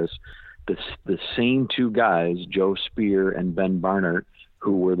Populous. The same two guys, Joe Spear and Ben Barnard,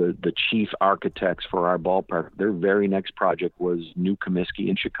 who were the chief architects for our ballpark, their very next project was New Comiskey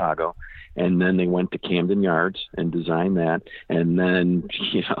in Chicago. And then they went to Camden Yards and designed that. And then,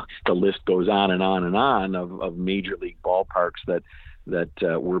 the list goes on and on and on of major league ballparks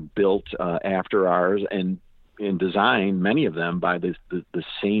that were built after ours. And in design, many of them by the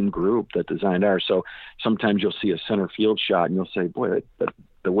same group that designed ours. So sometimes you'll see a center field shot and you'll say, boy,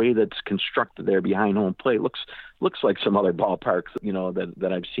 the way that's constructed there behind home plate looks like some other ballparks,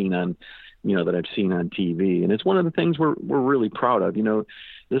 that I've seen on, on TV. And it's one of the things we're really proud of.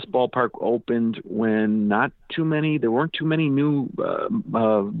 This ballpark opened when there weren't too many new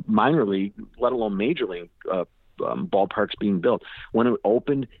minor league, let alone major league ballparks being built. When it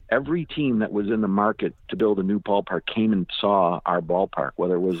opened, every team that was in the market to build a new ballpark came and saw our ballpark,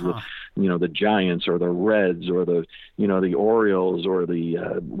 whether it was the Giants or the Reds or the Orioles or the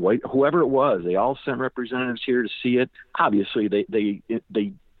White, whoever it was. They all sent representatives here to see it. Obviously,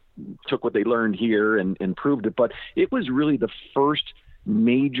 they took what they learned here and proved it, but it was really the first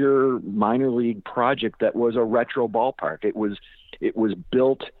major minor league project that was a retro ballpark. It was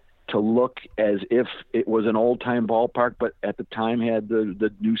built to look as if it was an old-time ballpark, but at the time had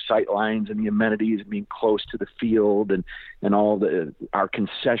the new sight lines and the amenities being close to the field, and all our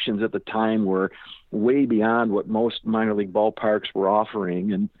concessions at the time were way beyond what most minor league ballparks were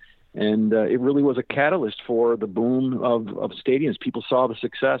offering, and it really was a catalyst for the boom of stadiums. People saw the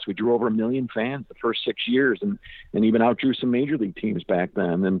success. We drew over 1 million fans the first 6 years, and even outdrew some major league teams back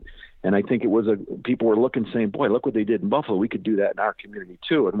then. And I think it was people were looking, saying, boy, look what they did in Buffalo. We could do that in our community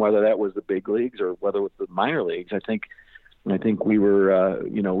too. And whether that was the big leagues or whether it was the minor leagues, I think we were,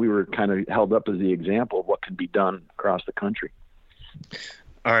 we were kind of held up as the example of what can be done across the country.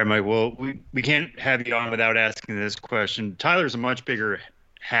 All right, Mike. Well, we can't have you on without asking this question. Tyler's a much bigger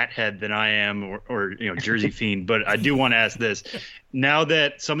hat head than I am, or Jersey fiend, but I do want to ask this. Now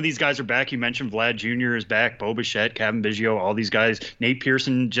that some of these guys are back, you mentioned Vlad Jr. is back, Bo Bichette, Kevin Biggio, all these guys, Nate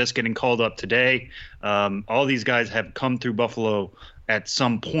Pearson just getting called up today. All these guys have come through Buffalo at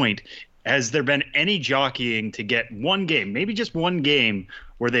some point. Has there been any jockeying to get one game, maybe just one game,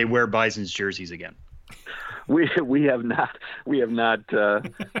 where they wear Bisons jerseys again? We have not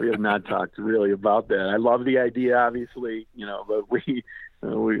talked really about that. I love the idea, obviously, but we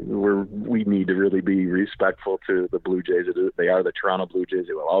need to really be respectful to the Blue Jays. They are the Toronto Blue Jays.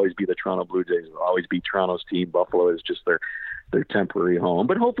 It will always be the Toronto Blue Jays. It will always be Toronto's team. Buffalo is just their temporary home.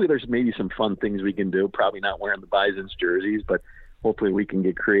 But hopefully there's maybe some fun things we can do. Probably not wearing the Bisons jerseys, but hopefully we can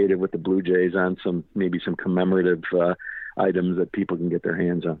get creative with the Blue Jays on some commemorative items that people can get their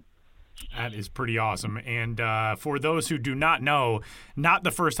hands on. That is pretty awesome. And for those who do not know, not the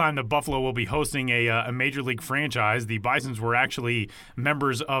first time that Buffalo will be hosting a Major League franchise. The Bisons were actually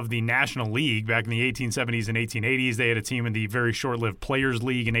members of the National League back in the 1870s and 1880s. They had a team in the very short-lived Players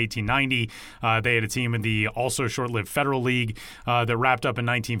League in 1890. They had a team in the also short-lived Federal League that wrapped up in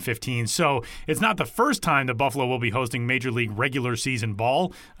 1915. So it's not the first time that Buffalo will be hosting Major League regular season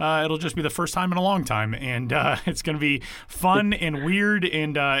ball. It'll just be the first time in a long time. And it's going to be fun and weird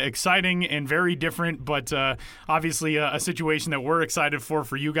and exciting and very different, but obviously a situation that we're excited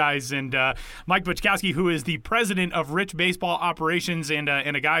for you guys. And Mike Buczkowski, who is the president of Rich Baseball Operations and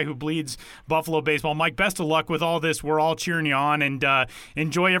a guy who bleeds Buffalo baseball. Mike, best of luck with all this. We're all cheering you on, and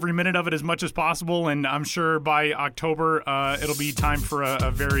enjoy every minute of it as much as possible. And I'm sure by October it'll be time for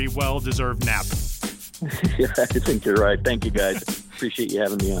a very well-deserved nap. Yeah, I think you're right. Thank you, guys. Appreciate you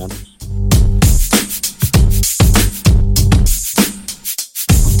having me on.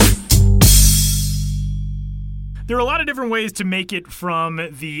 There are a lot of different ways to make it from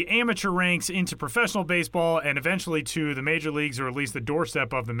the amateur ranks into professional baseball and eventually to the major leagues, or at least the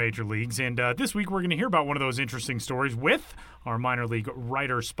doorstep of the major leagues. And this week we're going to hear about one of those interesting stories with our minor league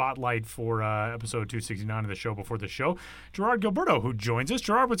writer spotlight for episode 269 of the show before the show, Gerard Gilberto, who joins us.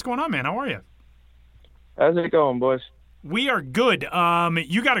 Gerard, what's going on, man? How are you? How's it going, boys? We are good.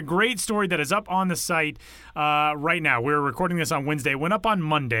 You got a great story that is up on the site right now. We're recording this on Wednesday. It went up on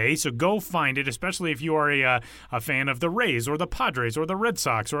Monday, so go find it, especially if you are a fan of the Rays or the Padres or the Red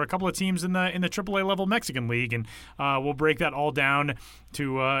Sox or a couple of teams in the AAA level Mexican League, and we'll break that all down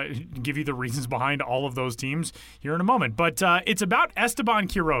to give you the reasons behind all of those teams here in a moment. But it's about Esteban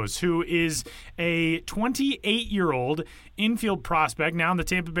Quiroz, who is a 28-year-old infield prospect now in the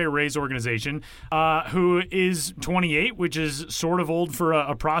Tampa Bay Rays organization, who is 28, which is sort of old for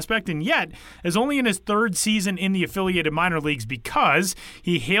a prospect, and yet is only in his third season in the affiliated minor leagues because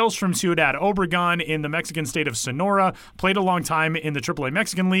he hails from Ciudad Obregón in the Mexican state of Sonora, played a long time in the AAA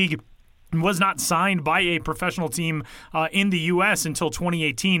Mexican League, was not signed by a professional team in the U.S. until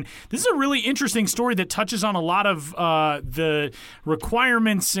 2018. This is a really interesting story that touches on a lot of the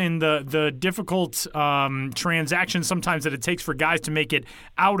requirements and the difficult transactions sometimes that it takes for guys to make it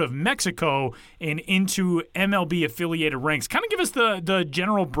out of Mexico and into MLB-affiliated ranks. Kind of give us the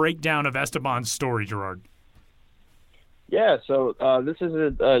general breakdown of Esteban's story, Gerard. Yeah, so this is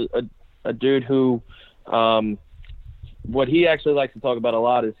a dude who What he actually likes to talk about a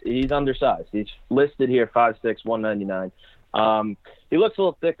lot is he's undersized. He's listed here 5'6", 199. He looks a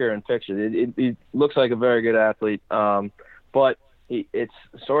little thicker in pictures. He looks like a very good athlete, but it's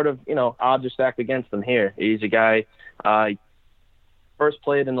sort of, odds are stacked against him here. He's a guy first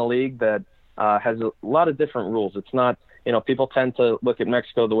played in the league that has a lot of different rules. It's not, people tend to look at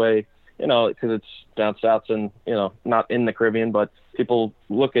Mexico the way, because it's down south and, not in the Caribbean, but people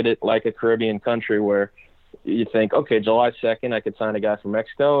look at it like a Caribbean country where you think, okay, July 2nd, I could sign a guy from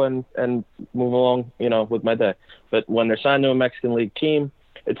Mexico and move along, with my day. But when they're signed to a Mexican league team,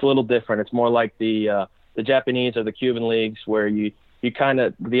 it's a little different. It's more like the Japanese or the Cuban leagues where you kind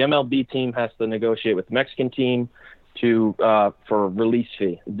of, the MLB team has to negotiate with the Mexican team for a release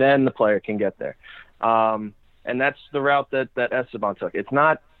fee. Then the player can get there. And that's the route that Esteban took. He's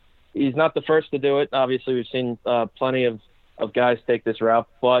not the first to do it. Obviously, we've seen plenty of guys take this route,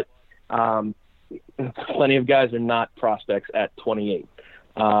 but plenty of guys are not prospects at 28.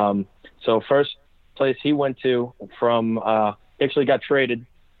 So first place he went to from actually got traded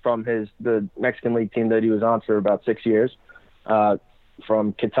from the Mexican league team that he was on for about 6 years,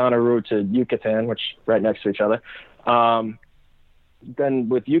 from Quintana Roo to Yucatan, which right next to each other. Then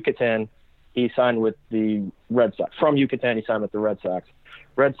with Yucatan, he signed with the Red Sox. From Yucatan, he signed with the Red Sox.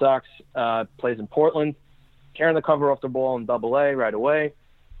 Red Sox plays in Portland, carrying the cover off the ball in Double-A right away.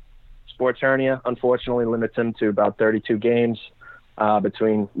 Sports hernia, unfortunately, limits him to about 32 games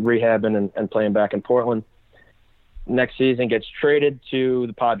between rehabbing and playing back in Portland. Next season, gets traded to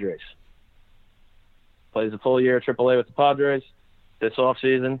the Padres. Plays a full year at AAA with the Padres. This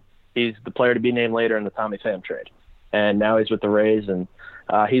offseason, he's the player to be named later in the Tommy Pham trade. And now he's with the Rays, and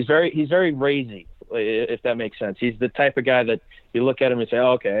he's very Raysy, if that makes sense. He's the type of guy that you look at him and say,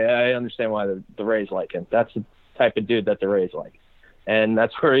 oh, okay, I understand why the Rays like him. That's the type of dude that the Rays like. And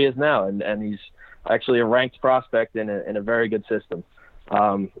that's where he is now. And he's actually a ranked prospect in a very good system.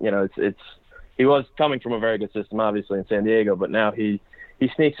 He was coming from a very good system, obviously, in San Diego, but now he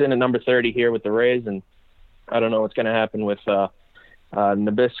sneaks in at number 30 here with the Rays, and I don't know what's going to happen with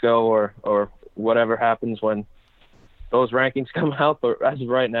Nabisco or whatever happens when those rankings come out. But as of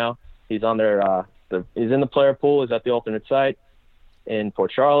right now, he's on their he's in the player pool. He's at the alternate site in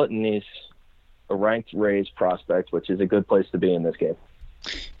Port Charlotte, and he's a ranked Rays prospect, which is a good place to be in this game.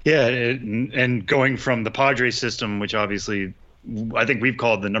 Yeah, and going from the Padres system, which obviously I think we've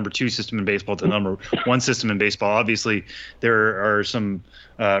called the number 2 system in baseball, to the number 1 system in baseball. Obviously, there are some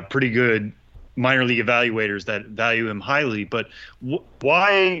pretty good minor league evaluators that value him highly, but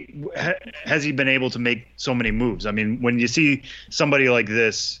why has he been able to make so many moves? I mean, when you see somebody like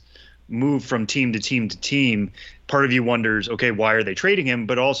this move from team to team to team, part of you wonders, okay, why are they trading him?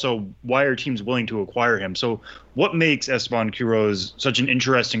 But also, why are teams willing to acquire him? So what makes Esteban Quiroz such an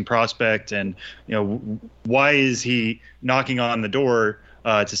interesting prospect? And, why is he knocking on the door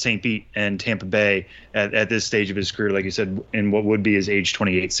to St. Pete and Tampa Bay at this stage of his career, like you said, in what would be his age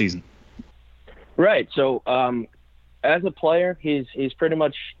 28 season? Right. So as a player, he's pretty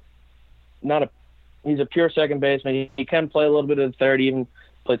much he's a pure second baseman. He can play a little bit of the third, even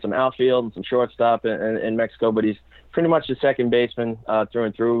played some outfield and some shortstop in Mexico, but he's pretty much a second baseman through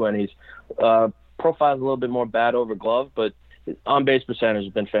and through, and he's profiles a little bit more bat over glove, but his on-base percentage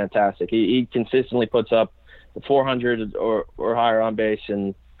has been fantastic. He consistently puts up the 400 or higher on base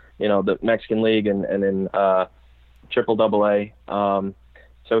in the Mexican League and in triple AA.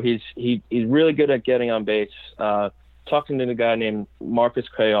 So he's really good at getting on base. Talking to a guy named Marcus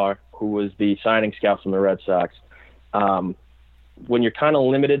Cuellar, who was the signing scout from the Red Sox. When you're kind of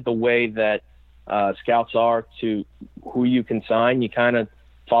limited the way that scouts are to who you can sign, you kind of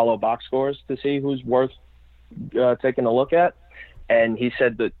follow box scores to see who's worth taking a look at. And he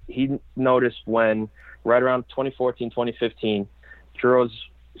said that he noticed when right around 2014, 2015, Quiroz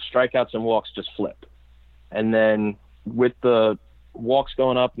strikeouts and walks just flip. And then with the walks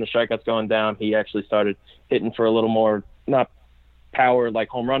going up and the strikeouts going down, he actually started hitting for a little more, not power like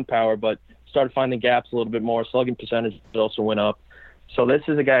home run power, but started finding gaps a little bit more. Slugging percentage also went up. So this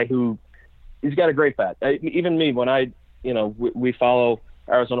is a guy he's got a great bat. Even me, when we follow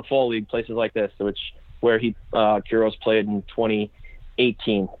Arizona Fall League, places like this, where Quiroz played in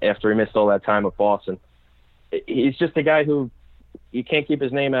 2018 after he missed all that time with Boston. He's just a guy who you can't keep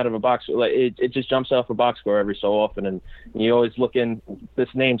his name out of a box. Like it just jumps off a box score every so often, and you always look in. This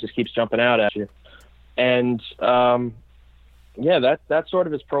name just keeps jumping out at you, and that's sort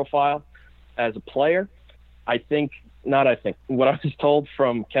of his profile as a player. What I was told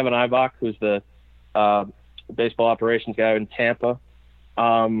from Kevin Ibach, who's the baseball operations guy in Tampa,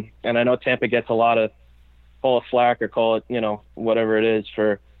 and I know Tampa gets a lot of, call it flack or call it whatever it is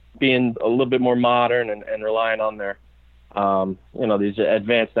for being a little bit more modern and relying on their, these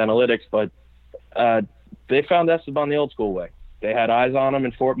advanced analytics. But they found Esteban the old school way. They had eyes on him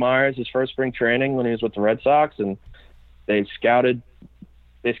in Fort Myers, his first spring training when he was with the Red Sox, and they scouted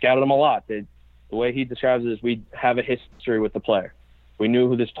him a lot. The way he describes it is, we have a history with the player. We knew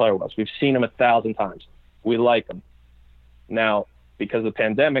who this player was. We've seen him 1,000 times. We like him. Now, because of the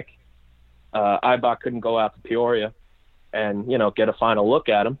pandemic, Ibach couldn't go out to Peoria and, get a final look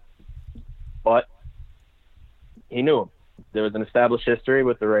at him, but he knew him. There was an established history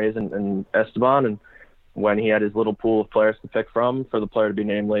with the Rays and Esteban, and when he had his little pool of players to pick from for the player to be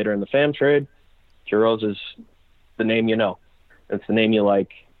named later in the FAM trade, Quiroz is the name you know. It's the name you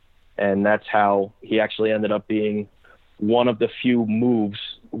like, and that's how he actually ended up being one of the few moves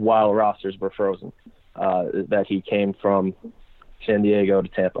while rosters were frozen, that he came from San Diego to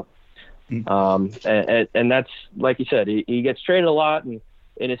Tampa. And that's, like you said, he gets traded a lot, and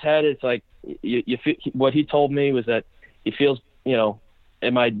in his head, it's like, you feel, what he told me was that he feels,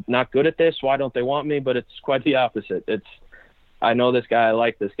 am I not good at this? Why don't they want me? But it's quite the opposite. It's, I know this guy, I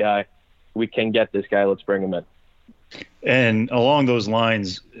like this guy. We can get this guy. Let's bring him in. And along those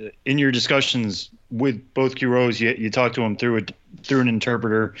lines, in your discussions with both Quiroz, you talked to him through an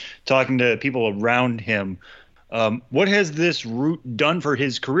interpreter, talking to people around him. What has this route done for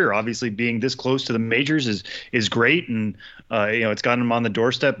his career? Obviously, being this close to the majors is great, and it's gotten him on the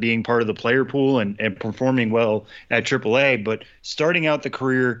doorstep, being part of the player pool and performing well at AAA. But starting out the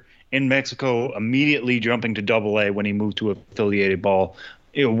career in Mexico, immediately jumping to AA when he moved to affiliated ball.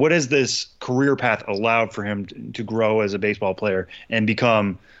 What has this career path allowed for him to grow as a baseball player and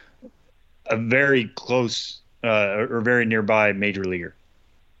become a very close or very nearby major leaguer?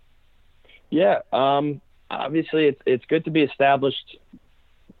 Yeah. Obviously, it's good to be established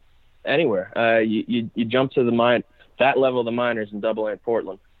anywhere. You jump to that level of the minors in AA in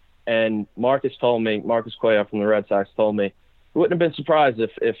Portland. And Marcus Cuellar from the Red Sox told me, he wouldn't have been surprised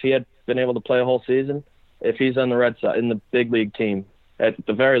if he had been able to play a whole season, if he's on the Red Sox, in the big league team, at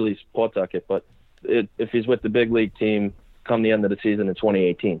the very least Pawtucket, but if he's with the big league team come the end of the season in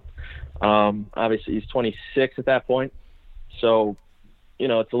 2018. Obviously, he's 26 at that point. So,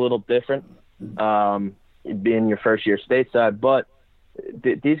 it's a little different. Being your first year stateside, but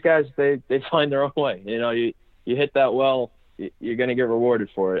these guys, they find their own way. You hit that well, you're going to get rewarded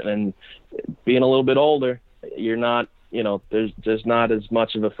for it. And being a little bit older, you're not, there's not as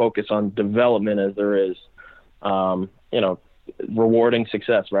much of a focus on development as there is, rewarding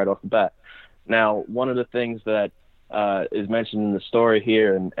success right off the bat. Now, one of the things that is mentioned in the story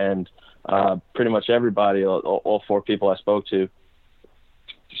here, and pretty much everybody, all four people I spoke to,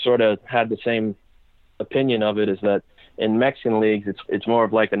 sort of had the same opinion of it, is that in Mexican leagues, it's more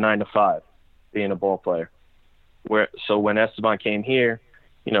of like a 9 to 5 being a ball player. So when Esteban came here,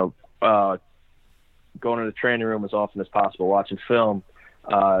 going to the training room as often as possible, watching film,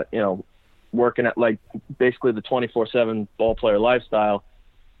 working at like basically the 24/7 ball player lifestyle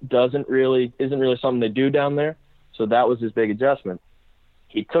isn't really something they do down there. So that was his big adjustment.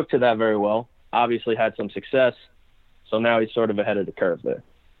 He took to that very well, obviously had some success. So now he's sort of ahead of the curve there.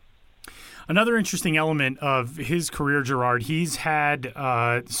 Another interesting element of his career, Gerard, he's had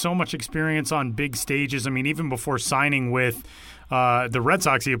so much experience on big stages. I mean, even before signing with the Red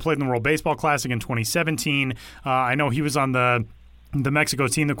Sox, he had played in the World Baseball Classic in 2017. I know he was on the Mexico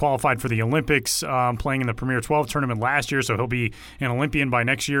team that qualified for the Olympics, playing in the Premier 12 tournament last year, so he'll be an Olympian by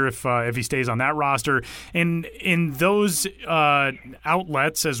next year if he stays on that roster. And in those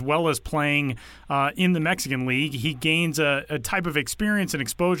outlets, as well as playing in the Mexican League, he gains a type of experience and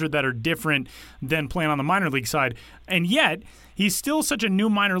exposure that are different than playing on the minor league side. And yet, he's still such a new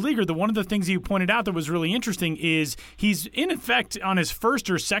minor leaguer that one of the things you pointed out that was really interesting is he's in effect on his first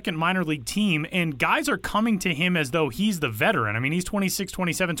or second minor league team, and guys are coming to him as though he's the veteran. I mean, he's 26,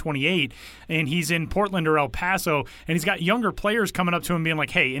 27, 28, and he's in Portland or El Paso, and he's got younger players coming up to him being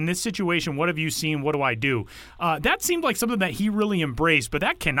like, hey, in this situation, what have you seen? What do I do? That seemed like something that he really embraced, but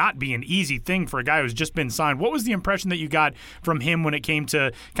that cannot be an easy thing for a guy who's just been signed. What was the impression that you got from him when it came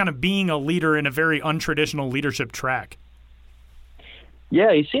to kind of being a leader in a very untraditional leadership track?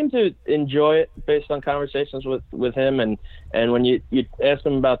 Yeah, he seemed to enjoy it based on conversations with him. And when you ask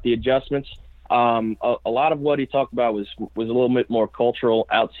him about the adjustments, a lot of what he talked about was a little bit more cultural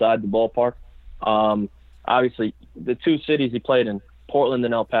outside the ballpark. Obviously, the two cities he played in, Portland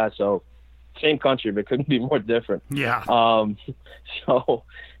and El Paso, same country, but couldn't be more different. Yeah. So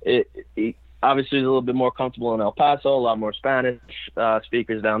he obviously is a little bit more comfortable in El Paso, a lot more Spanish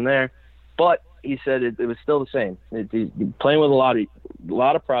speakers down there. But he said it was still the same. Playing with a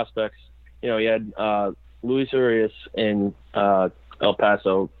lot of prospects. He had Luis Urias in El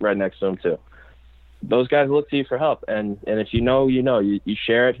Paso right next to him too. Those guys look to you for help, and if you know, you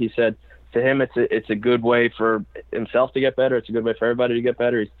share it. He said to him, it's a good way for himself to get better. It's a good way for everybody to get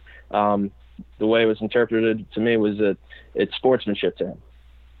better. The way it was interpreted to me was that it's sportsmanship to him.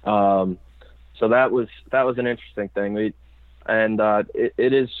 So that was an interesting thing.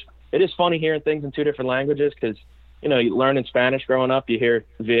 It is funny hearing things in two different languages, because you learn in Spanish growing up. You hear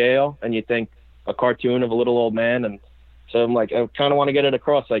viejo and you think a cartoon of a little old man, and so I'm like, I kind of want to get it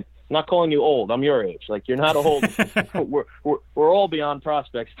across, like, I'm not calling you old. I'm your age. Like, you're not old. we're all beyond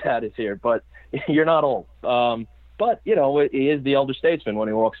prospect status here, but you're not old. But he is the elder statesman when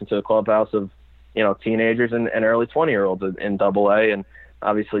he walks into a clubhouse of teenagers and early 20-year-olds in AA, and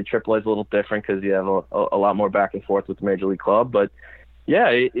obviously AAA is a little different because you have a lot more back and forth with the major league club. But yeah,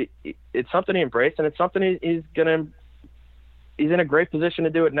 it's something he embraced, and it's something he's in a great position to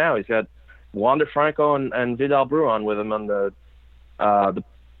do it now. He's got Wander Franco and Vidal Brujan with him on the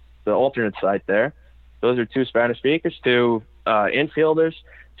alternate site there. Those are two Spanish speakers, two infielders,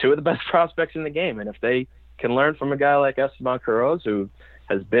 two of the best prospects in the game. And if they can learn from a guy like Esteban Quiroz, who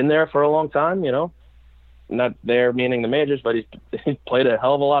has been there for a long time, not there meaning the majors, but he's played a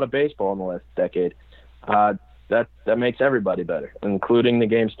hell of a lot of baseball in the last decade. That makes everybody better, including the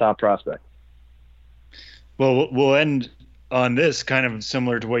game's top prospect. Well, we'll end on this kind of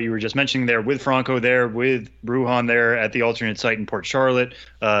similar to what you were just mentioning there, with Franco there, with Brujan there at the alternate site in Port Charlotte,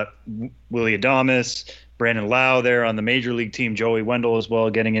 Willie Adames, Brandon Lau there on the major league team, Joey Wendell as well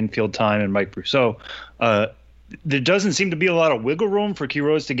getting infield time, and Mike Brousseau. There doesn't seem to be a lot of wiggle room for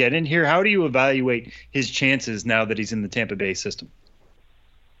Quiroz to get in here. How do you evaluate his chances now that he's in the Tampa Bay system?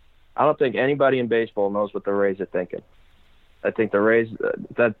 I don't think anybody in baseball knows what the Rays are thinking. I think the Rays,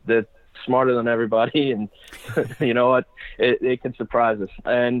 they're smarter than everybody, and you know what? It can surprise us.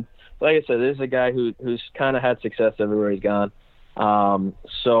 And like I said, this is a guy who's kind of had success everywhere he's gone,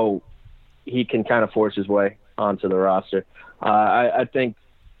 so he can kind of force his way onto the roster. I think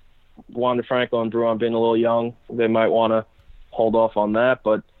Wander Franco and Brujan being a little young, they might want to hold off on that,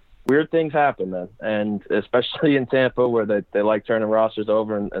 but weird things happen, man, and especially in Tampa where they like turning rosters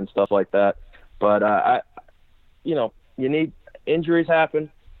over and stuff like that. But you need injuries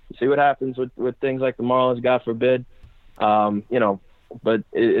happen. See what happens with things like the Marlins, God forbid. But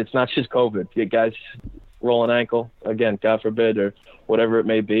it's not just COVID. You guys roll an ankle, again, God forbid, or whatever it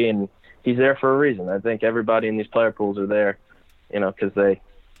may be, and he's there for a reason. I think everybody in these player pools are there, because they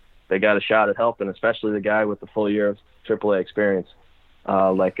got a shot at helping, especially the guy with the full year of AAA experience,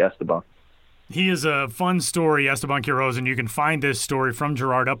 like Esteban. He is a fun story, Esteban Quiroz, and you can find this story from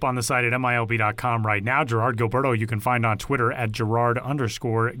Gerard up on the site at MILB.com right now. Gerard Gilberto, you can find on Twitter at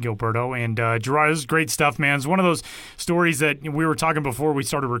Gerard_Gilberto. And Gerard, this is great stuff, man. It's one of those stories that we were talking before we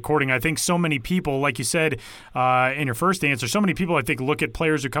started recording. I think so many people, like you said in your first answer, so many people I think look at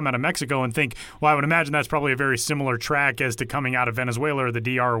players who come out of Mexico and think, well, I would imagine that's probably a very similar track as to coming out of Venezuela or the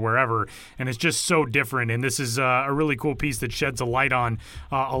DR or wherever. And it's just so different. And this is a really cool piece that sheds a light on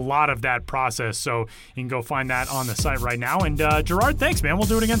a lot of that process. So you can go find that on the site right now. And Gerard, thanks, man. We'll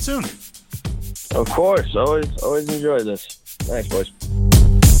do it again soon. Of course. Always enjoy this. Thanks, boys.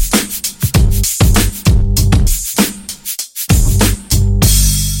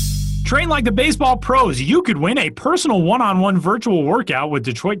 Train like the baseball pros. You could win a personal one-on-one virtual workout with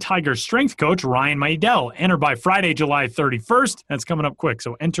Detroit Tigers strength coach Ryan Maidel. Enter by Friday, July 31st. That's coming up quick,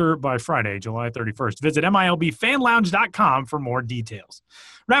 so enter by Friday, July 31st. Visit MILBFanLounge.com for more details.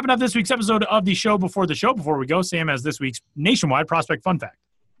 Wrapping up this week's episode of the show. Before we go, Sam has this week's nationwide prospect fun fact.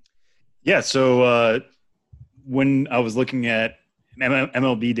 Yeah, so when I was looking at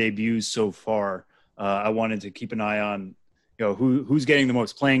MLB debuts so far, I wanted to keep an eye on who's getting the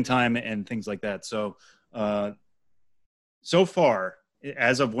most playing time and things like that. So so far,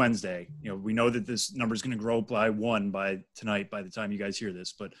 as of Wednesday, we know that this number is going to grow by 1 by tonight by the time you guys hear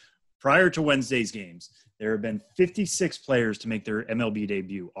this, but prior to Wednesday's games, there have been 56 players to make their MLB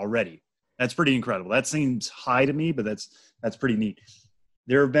debut already. That's pretty incredible. That seems high to me, but that's pretty neat.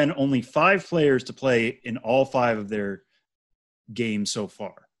 There have been only 5 players to play in all 5 of their games so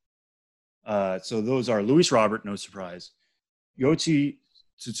far. So those are Luis Robert, no surprise, Yoichi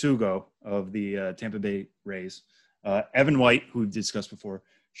Tsutsugo of the Tampa Bay Rays, Evan White, who we've discussed before,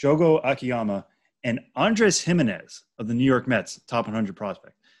 Shogo Akiyama, and Andres Jimenez of the New York Mets, top 100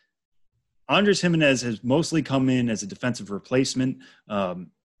 prospect. Andres Jimenez has mostly come in as a defensive replacement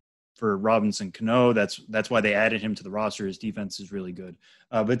for Robinson Cano. That's why they added him to the roster. His defense is really good.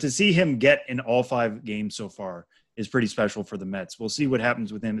 But to see him get in all 5 games so far is pretty special for the Mets. We'll see what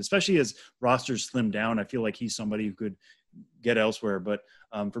happens with him, especially as rosters slim down. I feel like he's somebody who could get elsewhere. But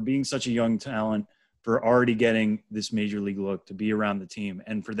for being such a young talent, for already getting this major league look, to be around the team,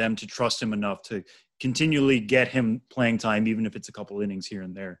 and for them to trust him enough to continually get him playing time, even if it's a couple innings here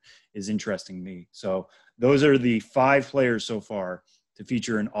and there, is interesting to me. So those are the 5 players so far to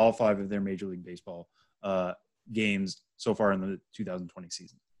feature in all 5 of their Major League Baseball games so far in the 2020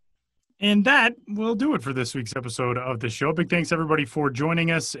 season. And that will do it for this week's episode of the show. Big thanks, everybody, for joining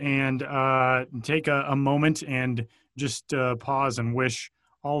us, and take a moment and just pause and wish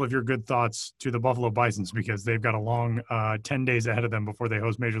all of your good thoughts to the Buffalo Bisons, because they've got a long 10 days ahead of them before they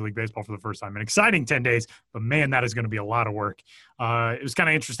host Major League Baseball for the first time. An exciting 10 days, but man, that is going to be a lot of work. It was kind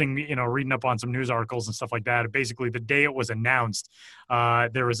of interesting, reading up on some news articles and stuff like that. Basically, the day it was announced,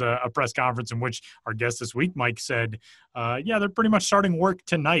 there was a press conference in which our guest this week, Mike, said, yeah, they're pretty much starting work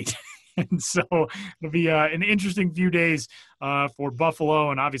tonight. And so it'll be an interesting few days for Buffalo.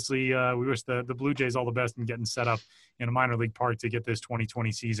 And obviously, we wish the Blue Jays all the best in getting set up in a minor league park to get this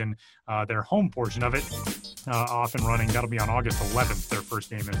 2020 season, their home portion of it, off and running. That'll be on August 11th, their first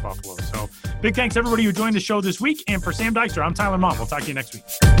game in Buffalo. So big thanks, everybody who joined the show this week. And for Sam Dykstra, I'm Tyler Mott. We'll talk to you next week.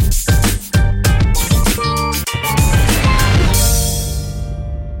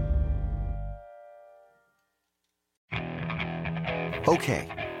 Okay,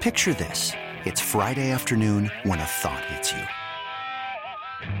 picture this. It's Friday afternoon when a thought hits you.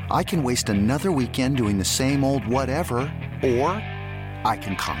 I can waste another weekend doing the same old whatever, or I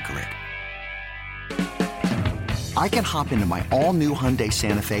can conquer it. I can hop into my all-new Hyundai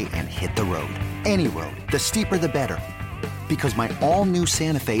Santa Fe and hit the road. Any road. The steeper, the better. Because my all-new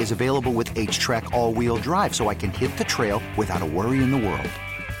Santa Fe is available with H-Track all-wheel drive, so I can hit the trail without a worry in the world.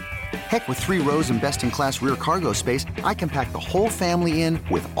 Heck, with 3 rows and best-in-class rear cargo space, I can pack the whole family in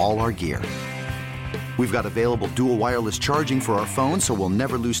with all our gear. We've got available dual wireless charging for our phones, so we'll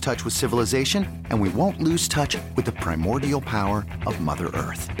never lose touch with civilization, and we won't lose touch with the primordial power of Mother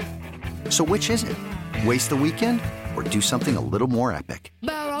Earth. So which is it? Waste the weekend or do something a little more epic?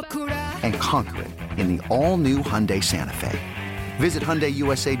 And conquer it in the all-new Hyundai Santa Fe. Visit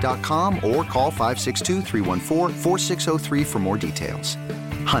HyundaiUSA.com or call 562-314-4603 for more details.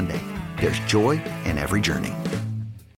 Hyundai, there's joy in every journey.